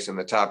a place in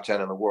the top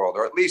 10 in the world,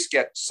 or at least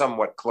get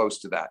somewhat close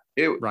to that.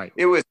 It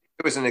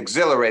was an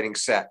exhilarating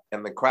set,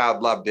 and the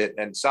crowd loved it.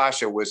 And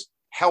Sasha was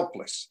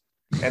helpless.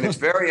 And it's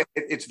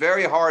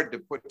very hard to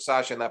put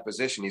Sasha in that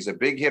position. He's a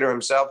big hitter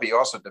himself. He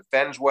also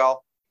defends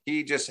well.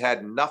 He just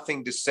had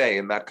nothing to say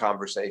in that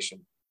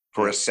conversation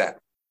for a set.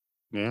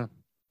 Yeah.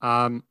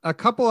 A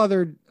couple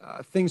other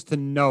things to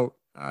note,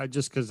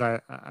 just because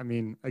I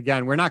mean,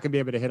 again, we're not going to be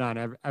able to hit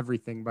on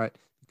everything, but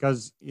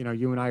because,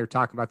 you and I are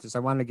talking about this, I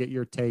wanted to get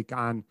your take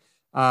on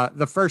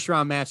the first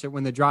round match that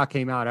when the draw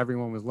came out,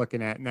 everyone was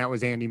looking at, and that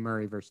was Andy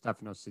Murray versus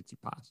Stefanos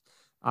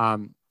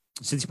Tsitsipas.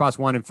 Tsitsipas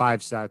won in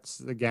 5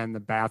 sets. Again, the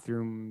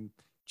bathroom,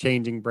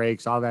 changing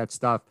breaks, all that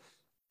stuff.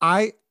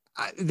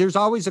 There's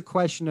always a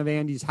question of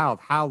Andy's health.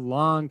 How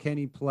long can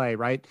he play,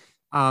 right?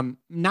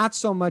 Not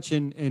so much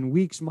in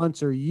weeks,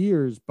 months, or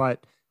years,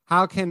 but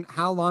how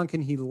long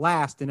can he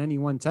last in any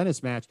one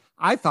tennis match?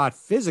 I thought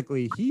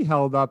physically he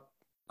held up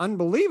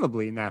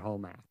unbelievably in that whole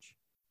match.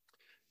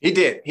 He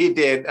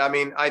did. I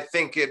mean, I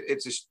think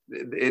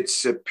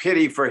it's a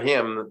pity for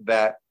him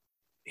that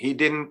he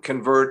didn't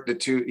convert the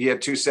 2. He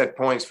had 2 set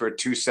points for a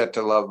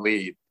 2-set-to-love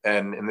lead,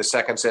 and in the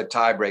second set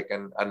tiebreak,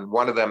 and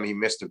one of them he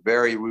missed a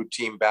very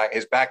routine back.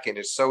 His backhand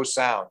is so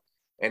sound,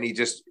 and he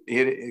just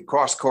hit it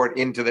cross court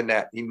into the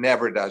net. He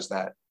never does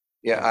that.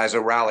 Yeah, as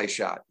a rally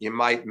shot. You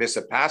might miss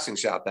a passing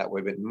shot that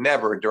way, but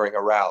never during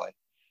a rally,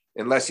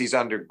 unless he's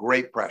under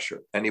great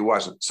pressure, and he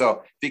wasn't.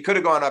 So he could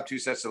have gone up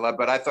 2-sets-to-love,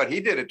 but I thought he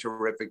did a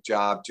terrific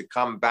job to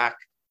come back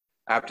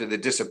after the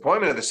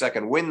disappointment of the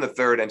second, win the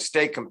third, and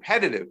stay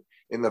competitive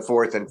in the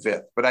 4th and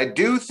 5th. But I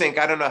do think,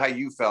 I don't know how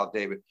you felt,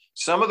 David,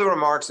 some of the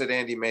remarks that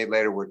Andy made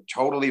later were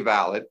totally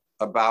valid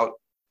about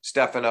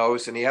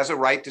Stefanos, and he has a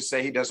right to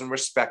say he doesn't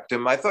respect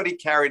him. I thought he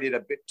carried it a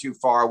bit too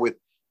far with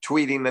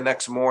tweeting the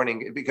next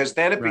morning, because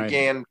then it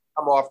began to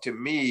come off to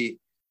me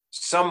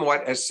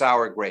somewhat as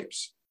sour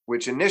grapes,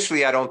 which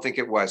initially I don't think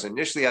it was.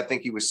 Initially, I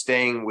think he was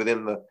staying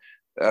within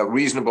the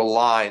reasonable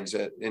lines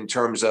in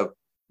terms of,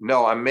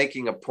 no, I'm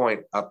making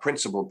a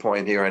principal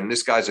point here, and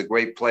this guy's a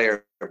great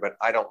player, but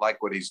I don't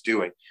like what he's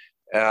doing.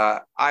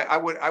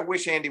 I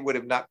wish Andy would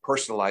have not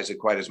personalized it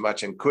quite as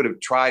much and could have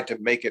tried to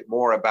make it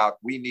more about,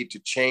 we need to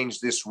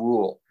change this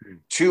rule.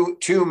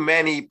 Too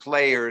many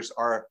players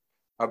are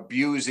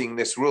abusing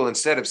this rule,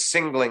 instead of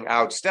singling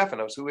out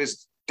Stefanos, who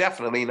is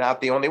definitely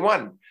not the only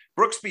one.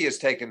 Brooksby has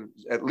taken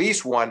at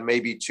least 1,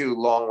 maybe 2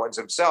 long ones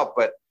himself,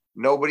 but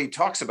nobody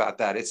talks about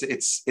that.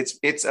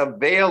 It's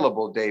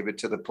available, David,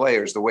 to the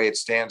players the way it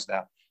stands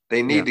now.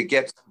 They need to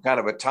get some kind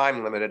of a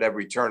time limit at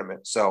every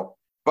tournament. So,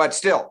 but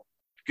still,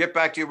 get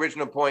back to your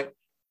original point.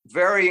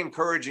 Very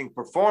encouraging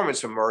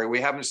performance from Murray.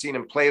 We haven't seen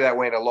him play that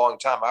way in a long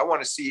time. I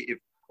want to see if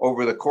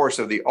over the course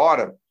of the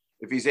autumn,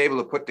 if he's able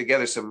to put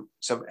together some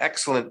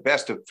excellent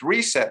best of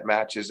 3 set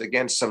matches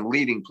against some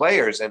leading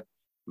players and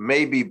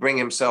maybe bring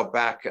himself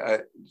back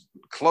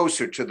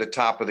closer to the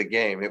top of the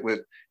game. It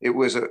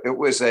was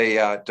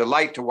a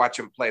delight to watch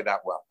him play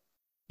that well.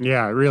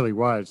 Yeah, it really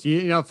was.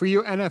 For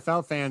you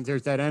NFL fans,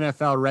 there's that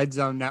NFL Red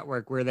Zone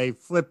network where they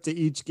flip to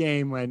each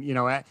game when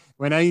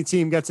any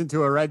team gets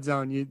into a red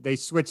zone, they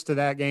switch to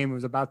that game who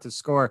was about to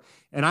score.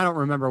 And I don't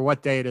remember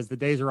what day it is. The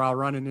days are all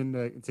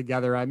running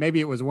together.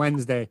 Maybe it was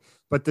Wednesday,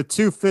 but the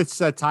 2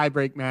 5th-set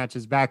tiebreak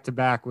matches back to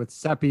back with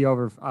Seppi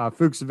over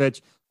Fucsovics,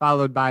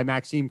 followed by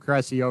Maxime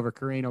Cressy over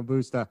Carreno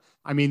Busta.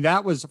 I mean,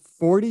 that was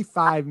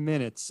 45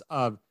 minutes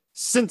of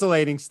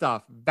scintillating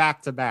stuff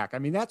back to back. I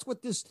mean, that's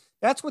what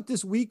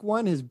this week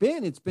 1 has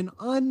been. It's been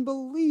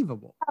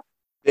unbelievable.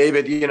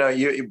 David,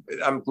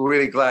 I'm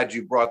really glad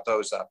you brought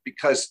those up,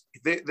 because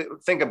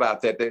think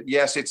about that.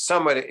 Yes, it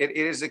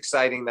is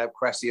exciting that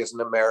Cressy is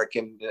an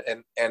American,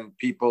 and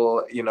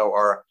people,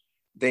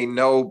 they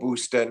know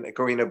Busta and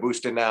Carreno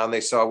Busta now, and they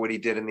saw what he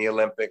did in the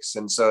Olympics.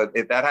 And so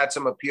that had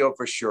some appeal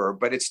for sure,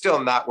 but it's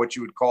still not what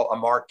you would call a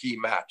marquee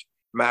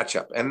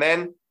matchup. And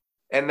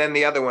then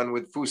the other one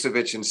with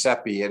Fucsovics and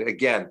Seppi. And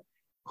again,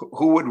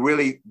 who would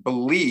really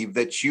believe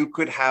that you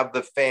could have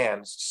the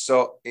fans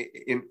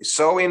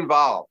so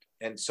involved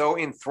and so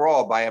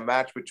enthralled by a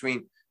match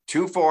between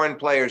two foreign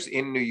players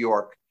in New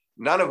York,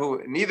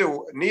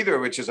 neither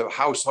of which is a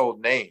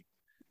household name.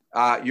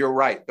 You're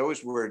right;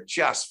 those were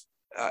just.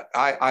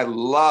 I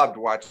loved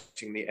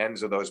watching the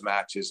ends of those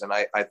matches, and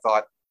I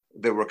thought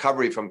the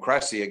recovery from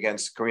Cressy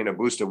against Carreño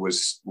Busta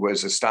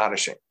was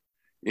astonishing.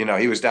 You know,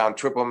 he was down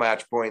triple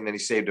match point, and then he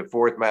saved a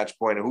fourth match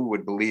point. And who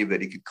would believe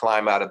that he could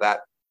climb out of that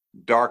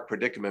dark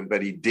predicament?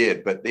 But he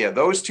did. But yeah,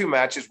 those two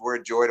matches were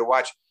a joy to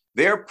watch.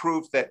 They're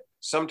proof that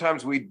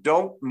sometimes we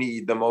don't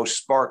need the most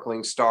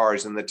sparkling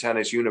stars in the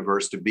tennis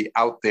universe to be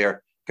out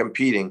there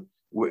competing.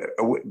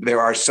 There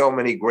are so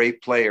many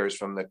great players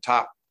from the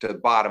top to the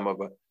bottom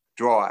of a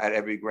draw at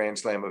every Grand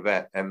Slam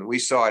event. And we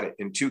saw it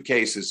in two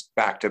cases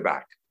back to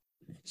back.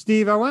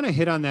 Steve, I want to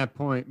hit on that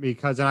point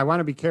because, and I want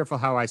to be careful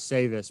how I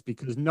say this,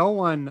 because no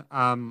one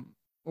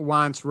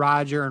wants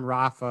Roger and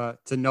Rafa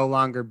to no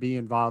longer be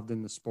involved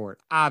in the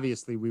sport.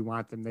 Obviously, we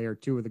want them. They are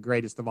two of the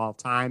greatest of all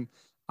time.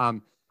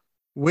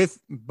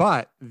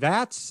 But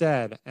that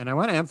said, and I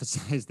want to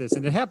emphasize this,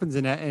 and it happens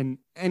in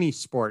any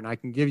sport, and I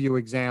can give you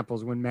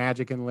examples. When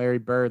Magic and Larry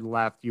Bird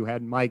left, you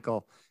had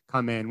Michael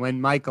come in. When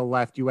Michael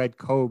left, you had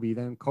Kobe.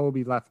 Then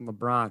Kobe left and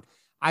LeBron.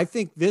 I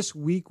think this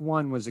week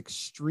one was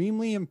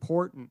extremely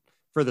important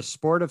for the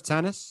sport of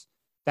tennis,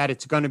 that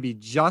it's going to be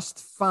just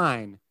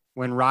fine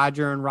when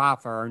Roger and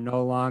Rafa are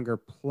no longer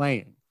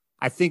playing.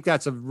 I think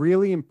that's a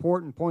really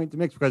important point to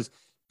make, because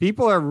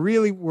people were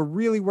really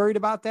worried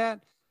about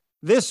that.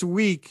 This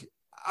week,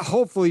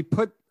 hopefully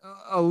put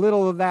a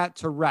little of that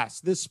to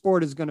rest. This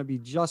sport is going to be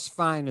just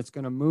fine. It's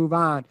going to move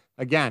on.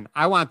 Again,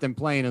 I want them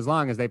playing as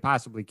long as they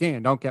possibly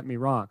can. Don't get me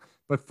wrong.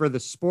 But for the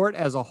sport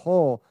as a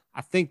whole,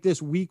 I think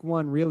this week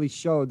one really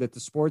showed that the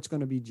sport's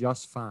going to be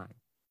just fine.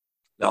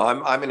 No,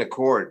 I'm in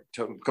accord,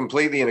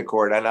 completely in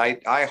accord. And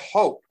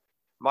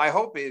my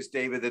hope is,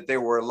 David, that there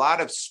were a lot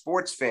of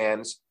sports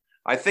fans.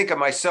 I think of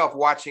myself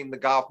watching the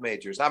golf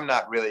majors. I'm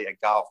not really a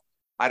golf.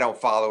 I don't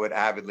follow it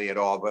avidly at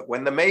all. But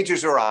when the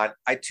majors are on,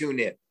 I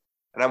tune in.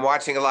 And I'm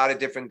watching a lot of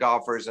different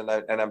golfers, and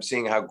I'm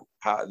seeing how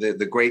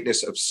the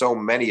greatness of so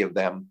many of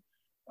them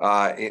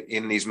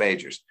in these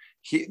majors.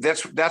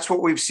 That's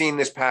what we've seen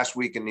this past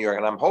week in New York.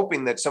 And I'm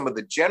hoping that some of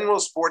the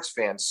general sports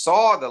fans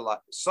saw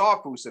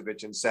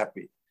Fucsovics and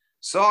Seppi,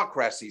 saw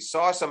Cressy,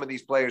 saw some of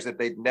these players that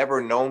they'd never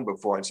known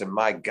before, and said,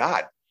 my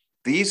God,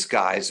 these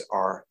guys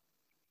are,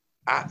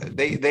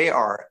 they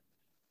are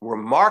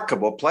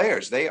remarkable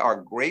players. They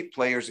are great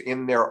players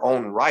in their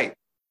own right.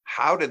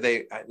 How did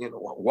they,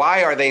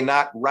 why are they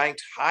not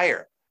ranked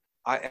higher?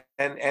 And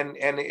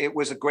it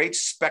was a great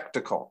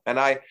spectacle. And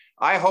I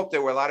hope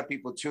there were a lot of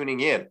people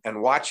tuning in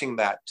and watching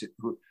that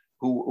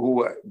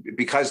who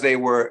because they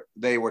were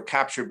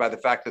captured by the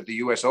fact that the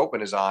US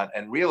Open is on,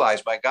 and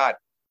realized, my God,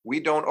 we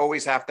don't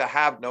always have to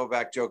have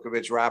Novak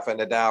Djokovic, Rafa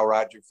Nadal,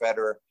 Roger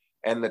Federer,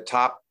 and the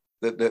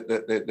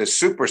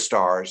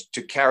superstars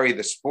to carry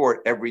the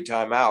sport every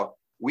time out.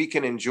 We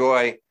can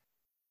enjoy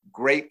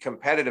great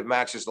competitive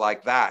matches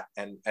like that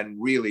and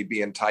really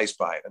be enticed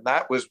by it. And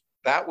that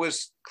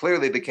was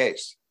clearly the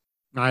case.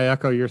 I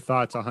echo your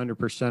thoughts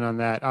 100% on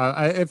that.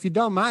 If you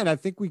don't mind, I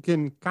think we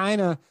can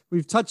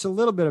we've touched a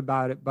little bit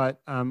about it, but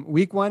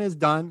week one is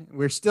done.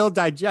 We're still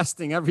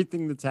digesting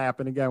everything that's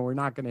happened. Again, we're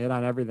not going to hit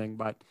on everything,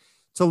 but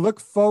to look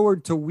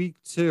forward to week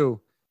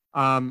two,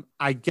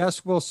 I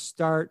guess we'll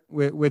start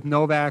with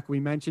Novak. We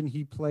mentioned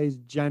he plays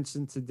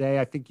Jensen today.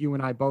 I think you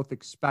and I both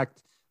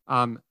expect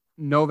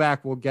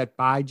Novak will get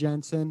by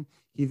Jensen.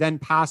 He then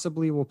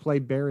possibly will play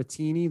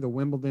Berrettini, a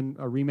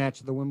rematch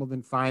of the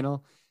Wimbledon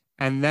final,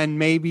 and then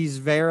maybe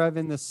Zverev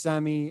in the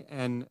semi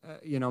and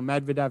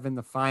Medvedev in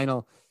the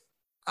final.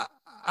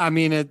 I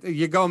mean,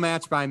 you go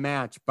match by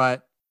match,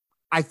 but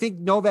I think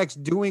Novak's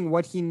doing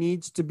what he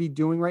needs to be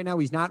doing right now.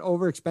 He's not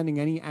overexpending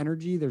any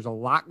energy. There's a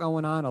lot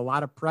going on, a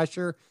lot of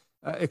pressure,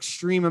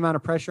 extreme amount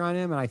of pressure on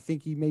him. And I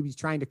think he maybe is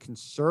trying to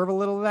conserve a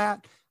little of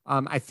that.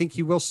 I think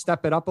he will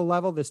step it up a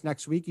level this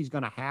next week. He's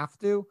going to have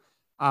to.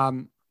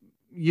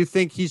 You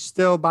think he's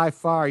still by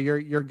far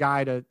your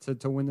guy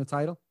to win the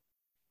title?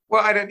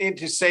 Well, I don't need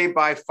to say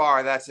by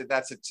far.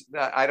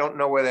 I don't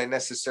know whether I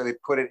necessarily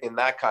put it in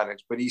that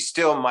context, but he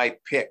still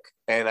might pick,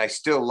 and I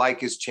still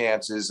like his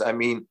chances. I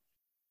mean,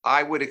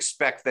 I would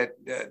expect that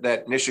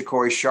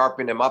Nishikori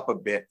sharpened him up a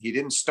bit. He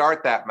didn't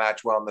start that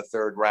match well in the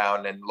third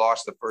round and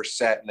lost the first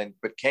set,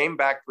 but came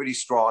back pretty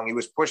strong. He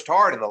was pushed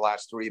hard in the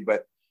last three,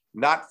 but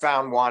not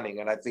found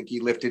wanting. And I think he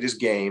lifted his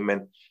game.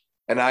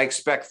 And I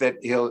expect that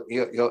he'll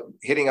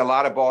hitting a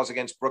lot of balls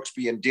against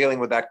Brooksby and dealing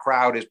with that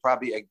crowd is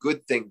probably a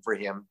good thing for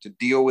him to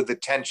deal with the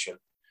tension.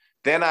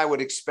 Then I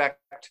would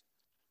expect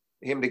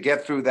him to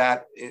get through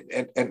that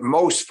at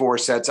most four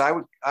sets.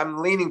 I'm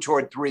leaning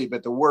toward three,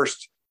 but the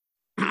worst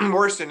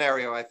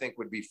scenario I think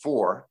would be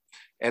four.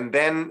 And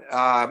then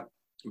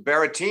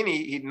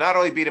Berrettini, he not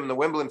only beat him in the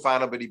Wimbledon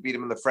final, but he beat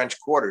him in the French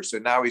quarter. So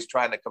now he's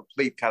trying to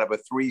complete kind of a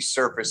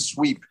three-surface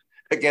sweep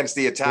against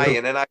the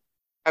Italian. And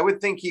I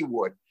would think he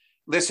would.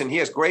 Listen, he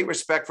has great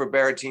respect for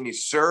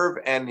Berrettini's serve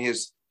and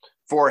his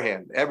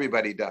forehand.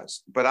 Everybody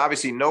does. But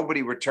obviously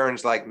nobody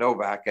returns like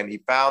Novak, and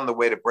he found the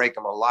way to break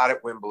him a lot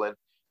at Wimbledon,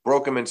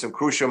 broke him in some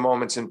crucial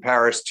moments in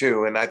Paris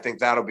too. And I think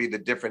that'll be the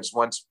difference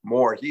once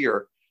more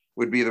here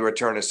would be the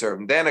return of serve.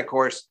 And then, of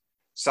course,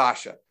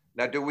 Sasha.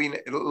 Now,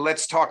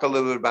 let's talk a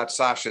little bit about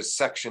Sasha's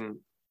section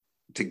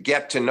to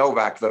get to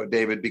Novak, though,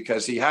 David,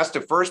 because he has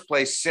to first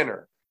play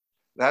Sinner.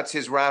 That's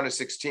his round of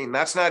 16.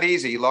 That's not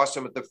easy. He lost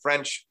him at the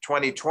French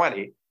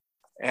 2020,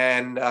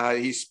 and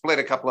he split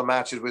a couple of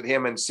matches with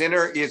him. And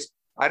Sinner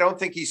I don't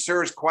think he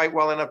serves quite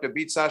well enough to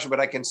beat Sasha, but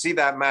I can see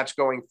that match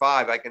going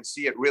 5. I can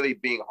see it really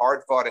being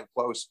hard fought and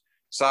close.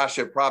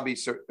 Sasha probably,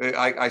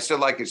 I still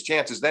like his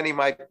chances. Then he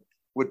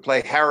would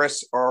play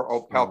Harris or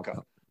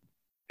Opelka.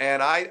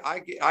 And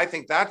I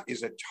think that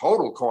is a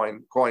total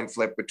coin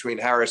flip between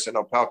Harris and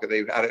Opelka.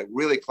 They've had a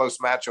really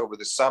close match over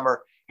the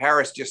summer.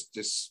 Harris just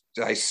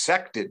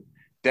dissected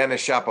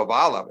Denis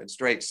Shapovalov in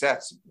straight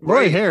sets.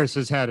 Roy Harris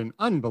has had an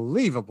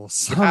unbelievable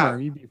summer.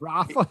 You beat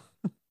Rafa.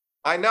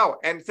 I know.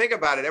 And think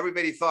about it.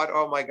 Everybody thought,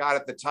 oh my God,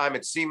 at the time,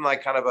 it seemed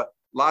like kind of a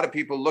lot of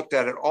people looked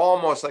at it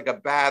almost like a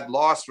bad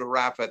loss for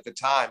Rafa at the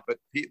time, but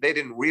they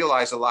didn't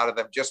realize, a lot of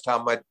them, just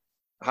how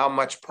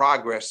much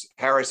progress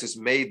Harris has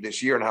made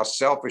this year and how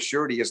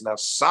self-assured he is and how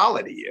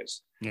solid he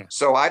is. Yeah.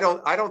 So I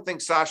don't think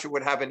Sasha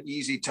would have an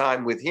easy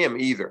time with him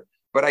either,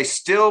 but I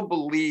still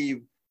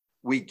believe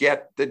we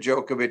get the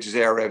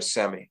Djokovic-Zverev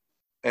semi.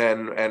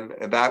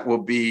 And that will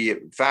be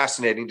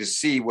fascinating to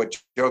see what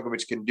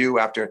Djokovic can do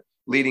after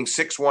leading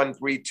 6-1,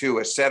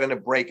 3-2, a set and a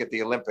break at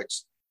the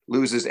Olympics,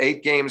 loses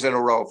 8 games in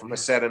a row from a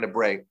set and a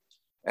break,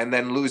 and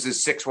then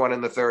loses 6-1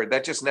 in the third.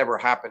 That just never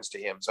happens to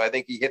him. So I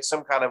think he hits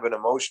some kind of an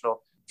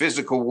emotional,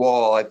 physical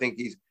wall. I think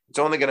it's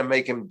only going to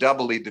make him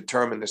doubly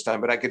determined this time,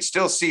 but I could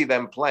still see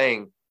them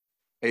playing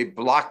a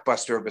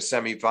blockbuster of a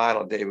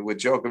semifinal, David, with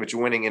Djokovic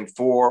winning in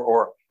 4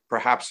 or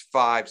perhaps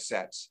 5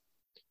 sets.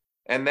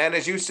 And then,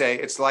 as you say,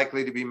 it's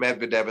likely to be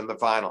Medvedev in the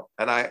final.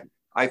 And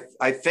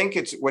I think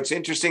it's what's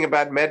interesting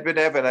about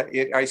Medvedev,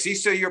 and I see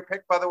still your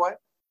pick, by the way.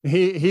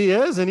 He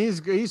is, and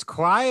he's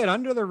quiet,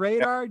 under the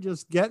radar,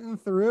 just getting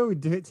through,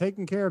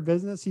 taking care of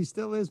business. He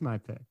still is my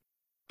pick.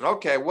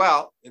 Okay,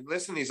 well,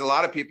 listen, he's a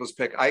lot of people's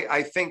pick.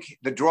 I think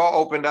the draw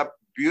opened up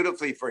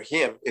beautifully for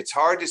him. It's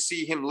hard to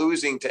see him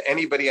losing to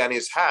anybody on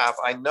his half.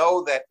 I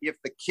know that if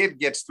the kid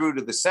gets through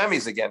to the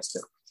semis against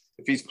him,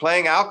 if he's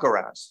playing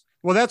Alcaraz.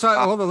 Well, that's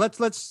why. Well,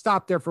 let's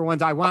stop there for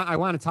once. I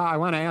want to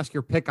ask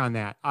your pick on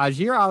that.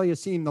 Ajir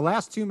Aliassime, the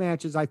last 2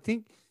 matches, I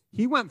think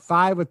he went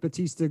 5 with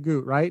Batista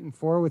Agut, right, and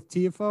 4 with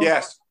Tiafoe.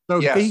 Yes. So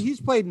yes. He's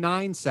played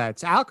 9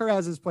 sets.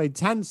 Alcaraz has played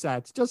 10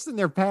 sets just in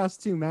their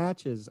past 2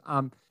 matches.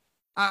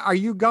 Are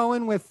you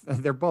going with?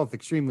 They're both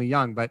extremely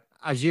young, but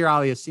Ajir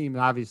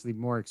Aliassime obviously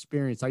more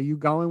experienced. Are you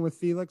going with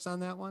Felix on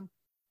that one?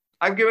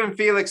 I've given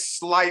Felix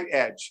slight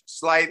edge,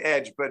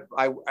 but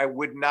I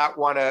would not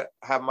want to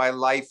have my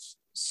life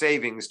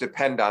savings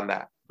depend on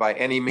that by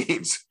any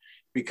means,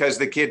 because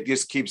the kid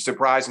just keeps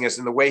surprising us.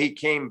 And the way he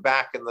came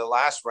back in the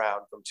last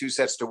round from 2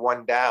 sets to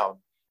 1 down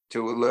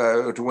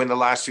to win the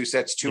last 2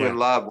 sets, 2 in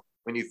love,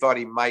 when you thought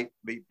he might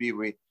be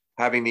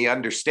having the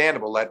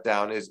understandable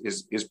letdown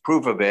is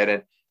proof of it.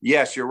 And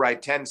yes, you're right.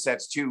 10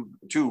 sets, two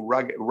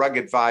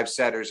rugged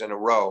 5-setters in a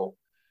row.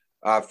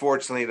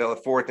 Fortunately, the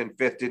 4th and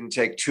 5th didn't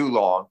take too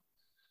long.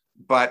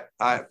 But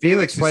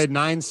Felix played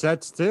 9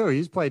 sets too.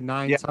 He's played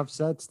 9 tough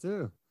sets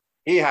too.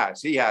 He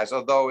has.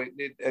 Although at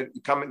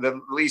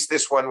least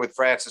this one with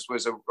Francis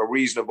was a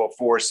reasonable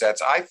 4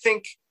 sets. I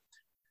think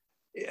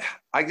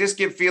I just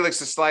give Felix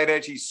a slight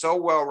edge. He's so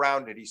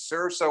well-rounded. He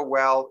serves so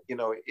well.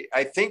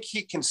 I think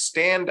he can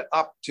stand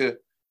up to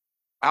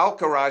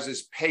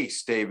Alcaraz's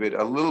pace, David,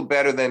 a little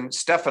better than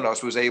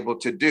Stefanos was able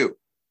to do.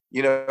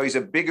 He's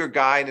a bigger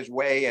guy in his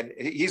way, and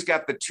he's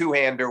got the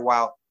 2-hander,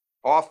 while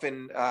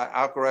often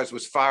Alcaraz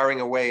was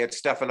firing away at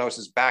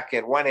Stefanos's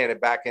backhand,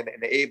 one-handed backhand,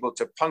 and able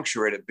to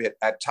puncture it a bit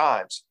at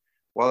times.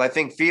 Well, I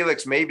think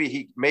Felix, maybe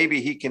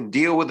he can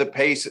deal with the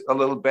pace a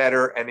little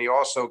better, and he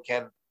also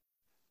can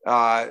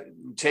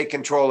take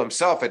control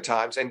himself at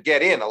times and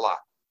get in a lot.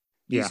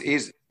 Yeah. He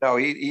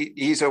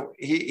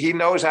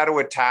knows how to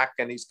attack,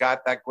 and he's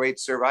got that great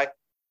serve.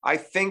 I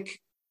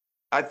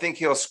think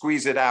he'll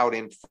squeeze it out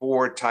in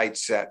 4 tight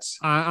sets.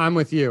 I'm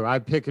with you.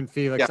 I'm picking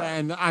Felix,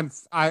 and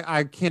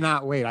I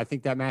cannot wait. I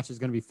think that match is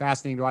going to be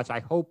fascinating to watch. I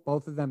hope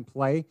both of them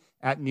play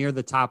at near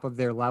the top of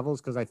their levels,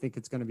 because I think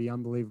it's going to be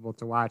unbelievable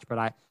to watch. But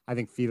I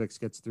think Felix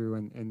gets through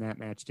in that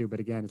match too. But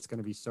again, it's going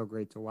to be so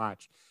great to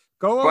watch.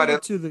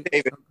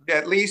 David,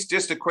 at least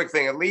just a quick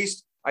thing. At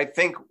least I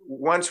think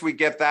once we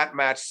get that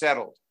match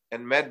settled,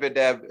 and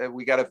Medvedev,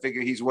 we got to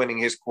figure he's winning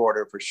his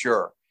quarter for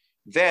sure.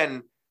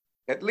 Then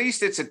at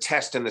least it's a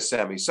test in the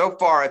semi. So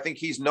far, I think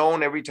he's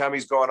known every time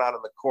he's going out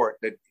on the court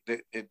that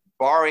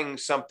barring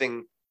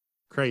something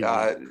crazy,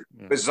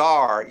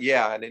 bizarre,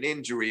 and an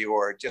injury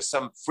or just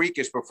some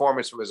freakish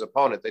performance from his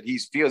opponent, that he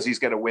feels he's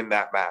going to win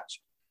that match.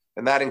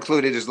 And that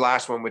included his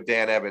last one with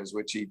Dan Evans,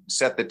 which he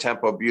set the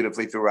tempo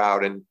beautifully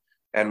throughout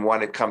and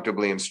won it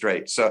comfortably and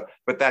straight. So,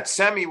 but that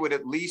semi would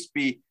at least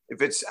be,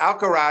 if it's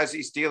Alcaraz,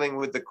 he's dealing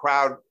with the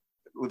crowd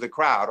with the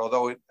crowd,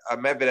 although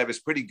Medvedev is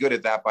pretty good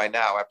at that by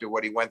now after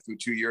what he went through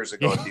 2 years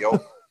ago at the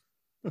Open.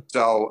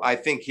 So I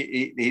think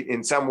he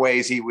in some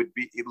ways he'd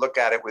look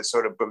at it with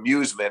sort of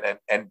bemusement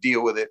and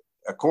deal with it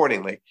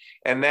accordingly.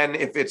 And then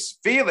if it's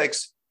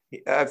Felix,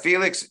 if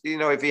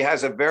he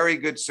has a very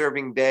good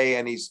serving day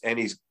and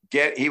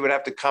he would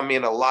have to come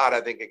in a lot,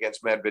 I think,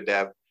 against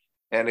Medvedev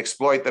and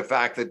exploit the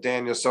fact that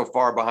Daniel's so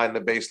far behind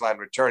the baseline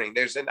returning.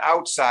 There's an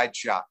outside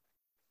shot,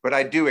 but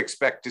I do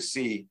expect to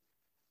see.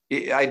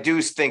 I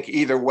do think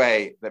either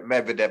way that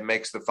Medvedev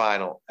makes the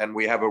final, and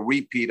we have a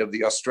repeat of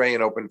the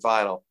Australian Open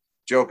final.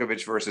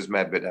 Djokovic versus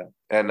Medvedev.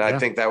 And I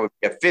think that would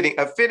be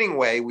a fitting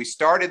way. We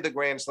started the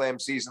Grand Slam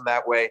season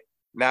that way.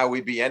 Now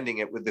we'd be ending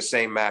it with the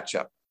same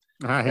matchup.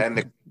 And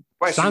the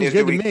question sounds is,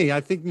 good to me.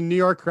 I think the New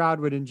York crowd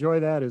would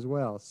enjoy that as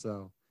well.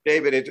 So,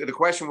 David, the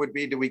question would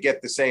be, do we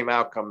get the same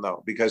outcome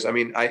though? Because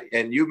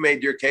and you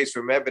made your case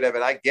for Medvedev,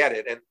 and I get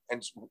it.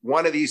 And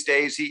one of these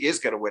days he is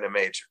going to win a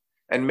major,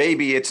 and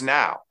maybe it's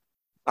now.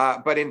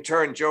 But in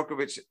turn,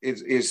 Djokovic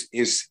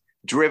is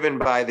driven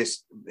by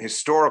this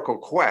historical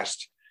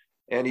quest.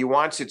 And he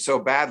wants it so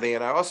badly.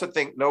 And I also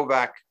think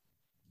Novak,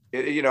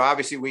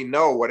 obviously we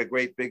know what a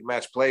great big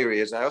match player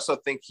he is. And I also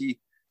think a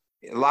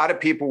lot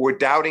of people were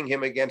doubting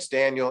him against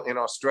Daniel in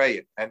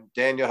Australia. And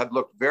Daniel had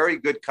looked very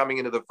good coming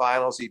into the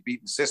finals. He'd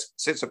beaten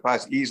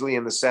Tsitsipas easily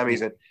in the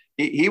semis. And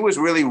he was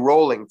really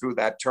rolling through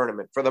that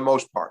tournament for the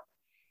most part.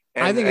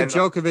 I think if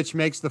Djokovic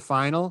makes the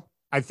final,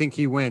 I think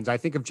he wins. I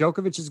think if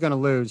Djokovic is going to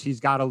lose,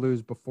 he's got to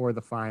lose before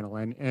the final.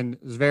 And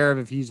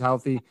Zverev, if he's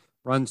healthy,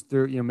 runs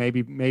through,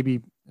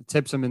 maybe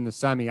tips him in the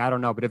semi. I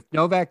don't know. But if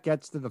Novak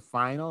gets to the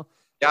final,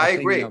 I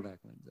agree. Novak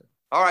wins it.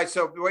 All right.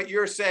 So what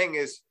you're saying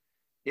is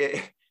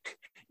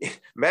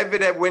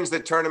Medvedev wins the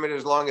tournament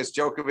as long as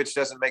Djokovic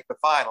doesn't make the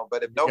final.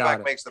 But if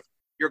Novak makes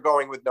you're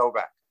going with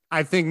Novak.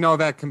 I think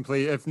Novak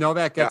if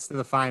Novak gets to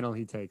the final,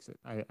 he takes it.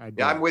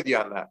 I'm with you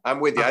on that.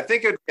 I'm with you. I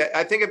think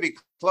it'd be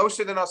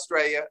closer than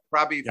Australia,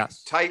 probably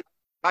tight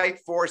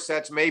 4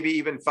 sets, maybe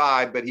even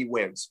 5, but he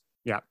wins.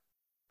 Yeah.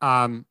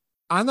 On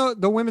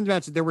the women's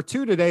match, there were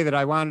 2 today that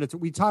I wanted to.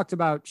 We talked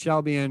about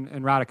Shelby and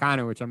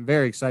Raducanu, which I'm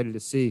very excited to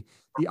see.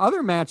 The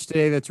other match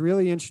today that's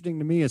really interesting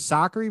to me is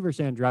Sakkari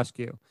versus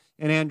Andreescu.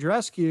 And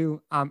Andreescu,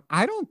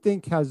 I don't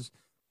think has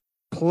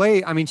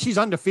played. I mean, she's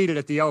undefeated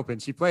at the Open.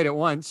 She played it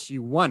once, she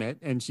won it,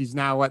 and she's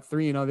now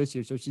 3-0 this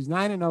year. So she's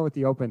 9-0 at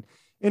the Open.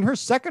 In her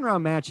second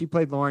round match, she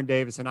played Lauren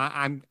Davis, and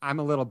I'm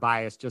a little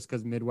biased just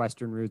because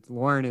Midwestern roots.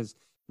 Lauren is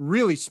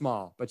really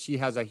small, but she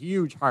has a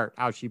huge heart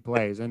how she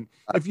plays. And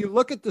if you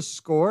look at the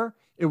score,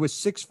 it was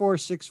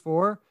 6-4,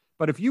 6-4.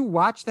 But if you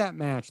watch that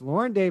match,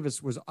 Lauren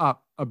Davis was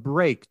up a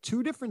break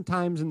 2 different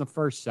times in the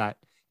first set,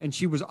 and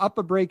she was up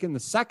a break in the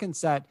second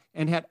set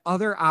and had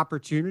other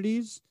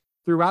opportunities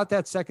throughout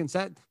that second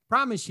set.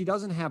 Problem is she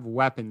doesn't have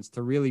weapons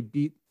to really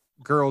beat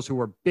girls who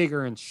are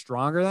bigger and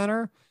stronger than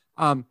her.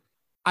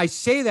 I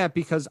say that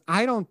because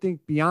I don't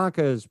think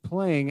Bianca is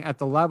playing at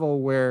the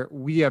level where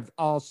we have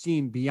all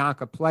seen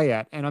Bianca play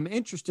at. And I'm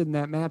interested in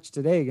that match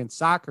today against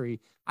Sakkari.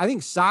 I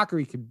think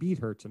Sakkari could beat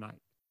her tonight.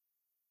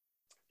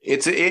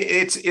 It's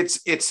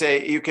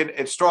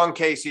a strong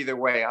case either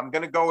way. I'm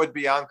going to go with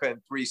Bianca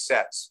in 3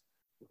 sets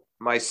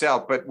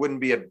myself, but wouldn't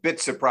be a bit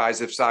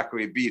surprised if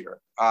Sakkari beat her.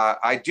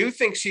 I do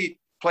think she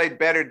played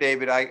better,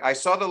 David. I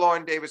saw the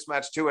Lauren Davis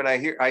match too, and I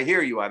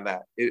hear you on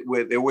that.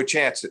 There were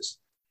chances.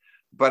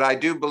 But I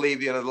do believe,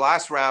 the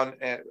last round,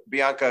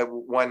 Bianca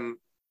won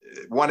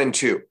 1 and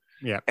 2.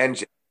 Yeah. And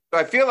so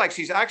I feel like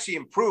she's actually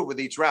improved with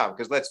each round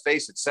because let's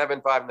face it,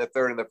 7-5 in the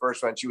third and the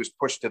first round, she was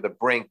pushed to the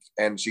brink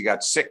and she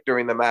got sick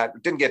during the match.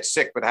 Didn't get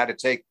sick, but had to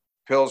take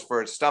pills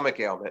for a stomach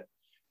ailment.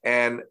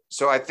 And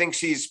so I think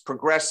she's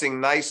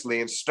progressing nicely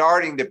and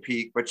starting to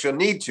peak, but she'll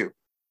need to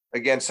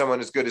against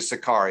someone as good as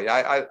Sakkari.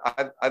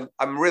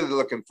 I'm really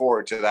looking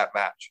forward to that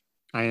match.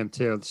 I am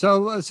too.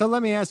 So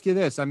let me ask you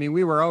this. I mean,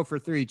 we were 0 for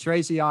 3.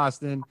 Tracy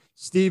Austin,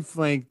 Steve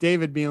Flink,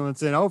 David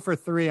Bielenson, 0 for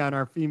 3 on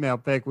our female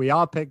pick. We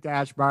all picked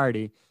Ash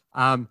Barty.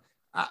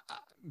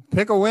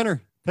 Pick a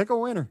winner. Pick a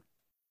winner.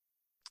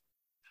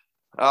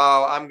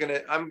 Oh, I'm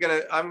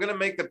gonna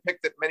make the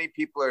pick that many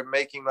people are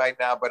making right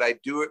now, but I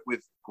do it with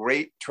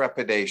great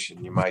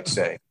trepidation, you might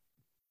say.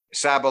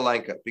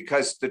 Sabalenka,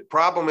 because the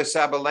problem with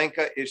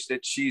Sabalenka is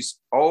that she's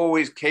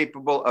always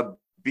capable of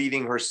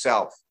beating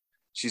herself.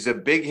 She's a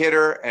big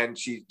hitter and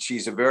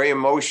she's a very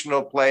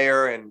emotional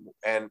player. And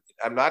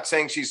I'm not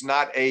saying she's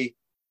not a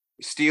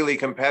steely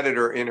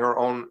competitor in her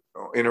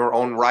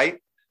own right,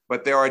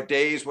 but there are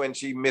days when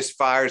she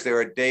misfires. There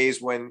are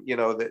days when,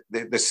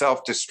 the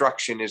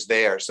self-destruction is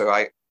there. So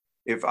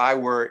if I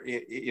were,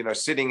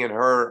 sitting in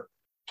her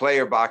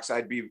player box,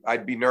 I'd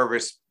be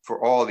nervous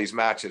for all of these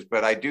matches,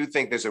 but I do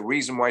think there's a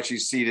reason why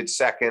she's seated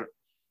second.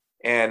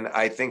 And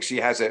I think she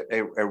has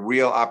a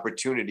real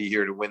opportunity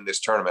here to win this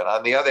tournament.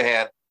 On the other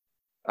hand,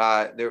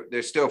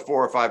 there's still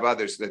 4 or 5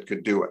 others that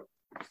could do it.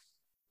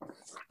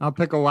 I'll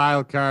pick a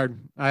wild card.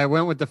 I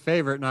went with the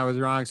favorite and I was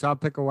wrong. So I'll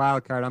pick a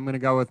wild card. I'm going to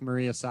go with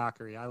Maria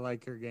Sakkari. I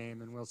like her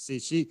game and we'll see.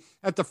 She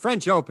at the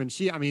French Open,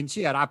 she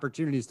had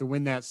opportunities to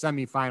win that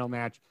semifinal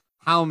match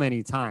how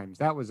many times.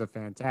 That was a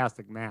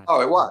fantastic match.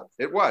 Oh, it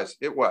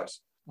was.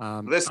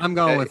 I'm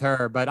going with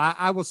her, but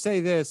I will say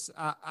this.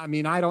 I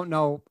mean, I don't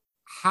know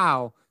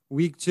how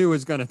week 2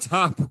 is going to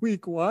top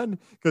week 1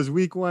 because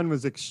week 1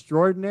 was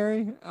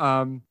extraordinary.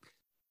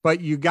 But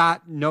you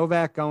got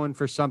Novak going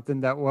for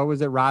something that, what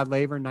was it? Rod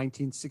Laver,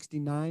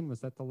 1969.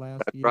 Was that the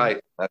last year?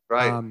 That's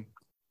right.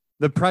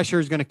 The pressure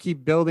is going to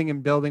keep building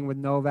and building with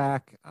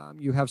Novak.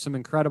 You have some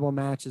incredible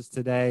matches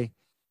today.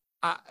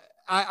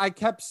 I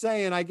kept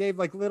saying, I gave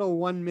like little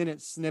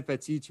 1-minute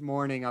snippets each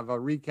morning of a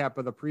recap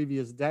of the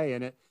previous day.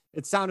 And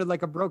it sounded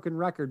like a broken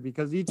record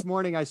because each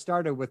morning I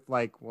started with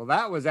like, well,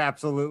 that was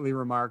absolutely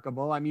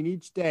remarkable. I mean,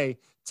 each day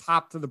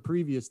topped to the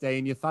previous day,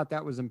 and you thought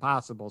that was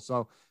impossible.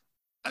 So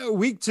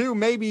week 2,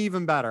 maybe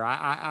even better.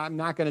 I'm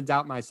not going to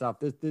doubt myself.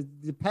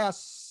 The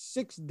past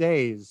 6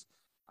 days,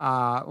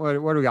 what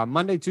do we got?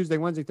 Monday, Tuesday,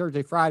 Wednesday,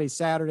 Thursday, Friday,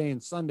 Saturday,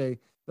 and Sunday.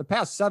 The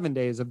past 7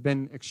 days have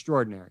been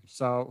extraordinary.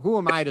 So who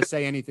am I to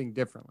say anything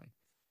differently?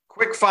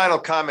 Quick final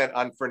comment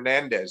on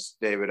Fernandez,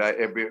 David,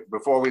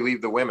 before we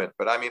leave the women.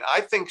 But I mean, I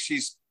think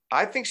she's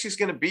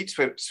going to beat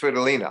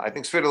Svitolina. I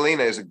think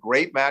Svitolina is a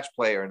great match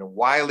player and a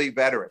wily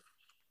veteran.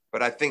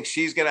 But I think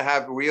she's going to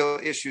have real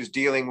issues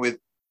dealing with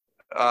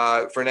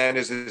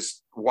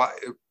Fernandez's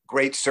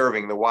great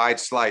serving, the wide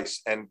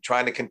slice, and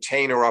trying to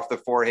contain her off the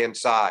forehand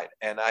side.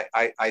 And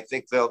I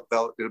think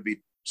it'll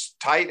be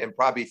tight and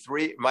probably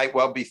 3, might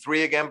well be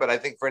 3 again, but I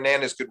think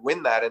Fernandez could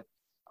win that. And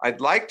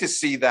I'd like to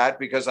see that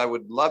because I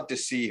would love to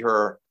see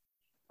her.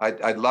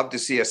 I'd love to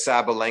see a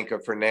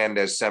Sabalenka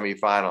Fernandez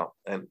semifinal,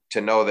 and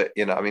to know that,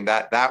 I mean,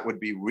 that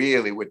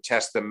would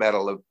test the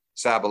mettle of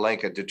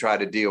Sabalenka to try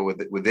to deal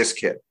with this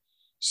kid.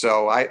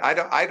 So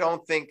I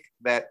don't think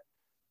that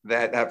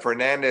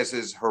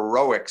Fernandez's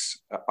heroics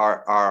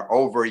are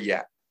over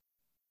yet.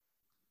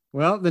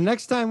 Well, the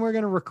next time we're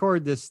going to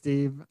record this,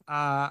 Steve,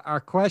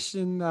 our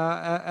question,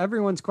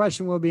 everyone's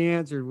question will be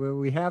answered. Will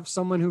we have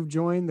someone who've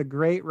joined the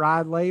great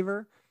Rod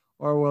Laver,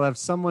 or will have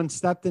someone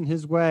stepped in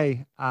his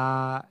way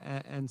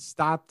and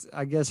stopped,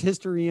 I guess,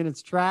 history in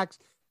its tracks?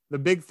 The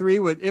big 3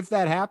 would, if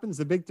that happens,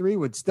 the big 3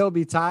 would still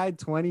be tied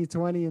 20,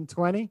 20, and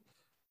 20.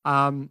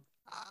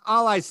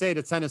 All I say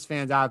to tennis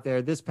fans out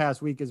there, this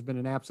past week has been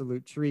an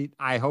absolute treat.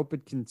 I hope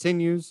it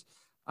continues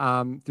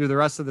through the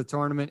rest of the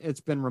tournament.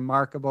 It's been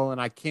remarkable,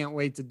 and I can't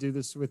wait to do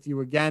this with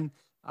you again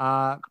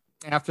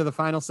after the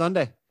final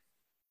Sunday.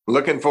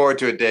 Looking forward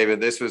to it,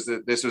 David. This was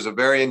a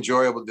very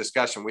enjoyable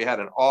discussion. We had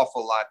an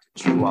awful lot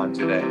to chew on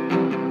today.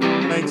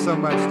 Thanks so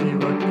much, Steve.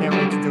 Can't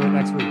wait to do it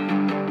next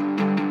week.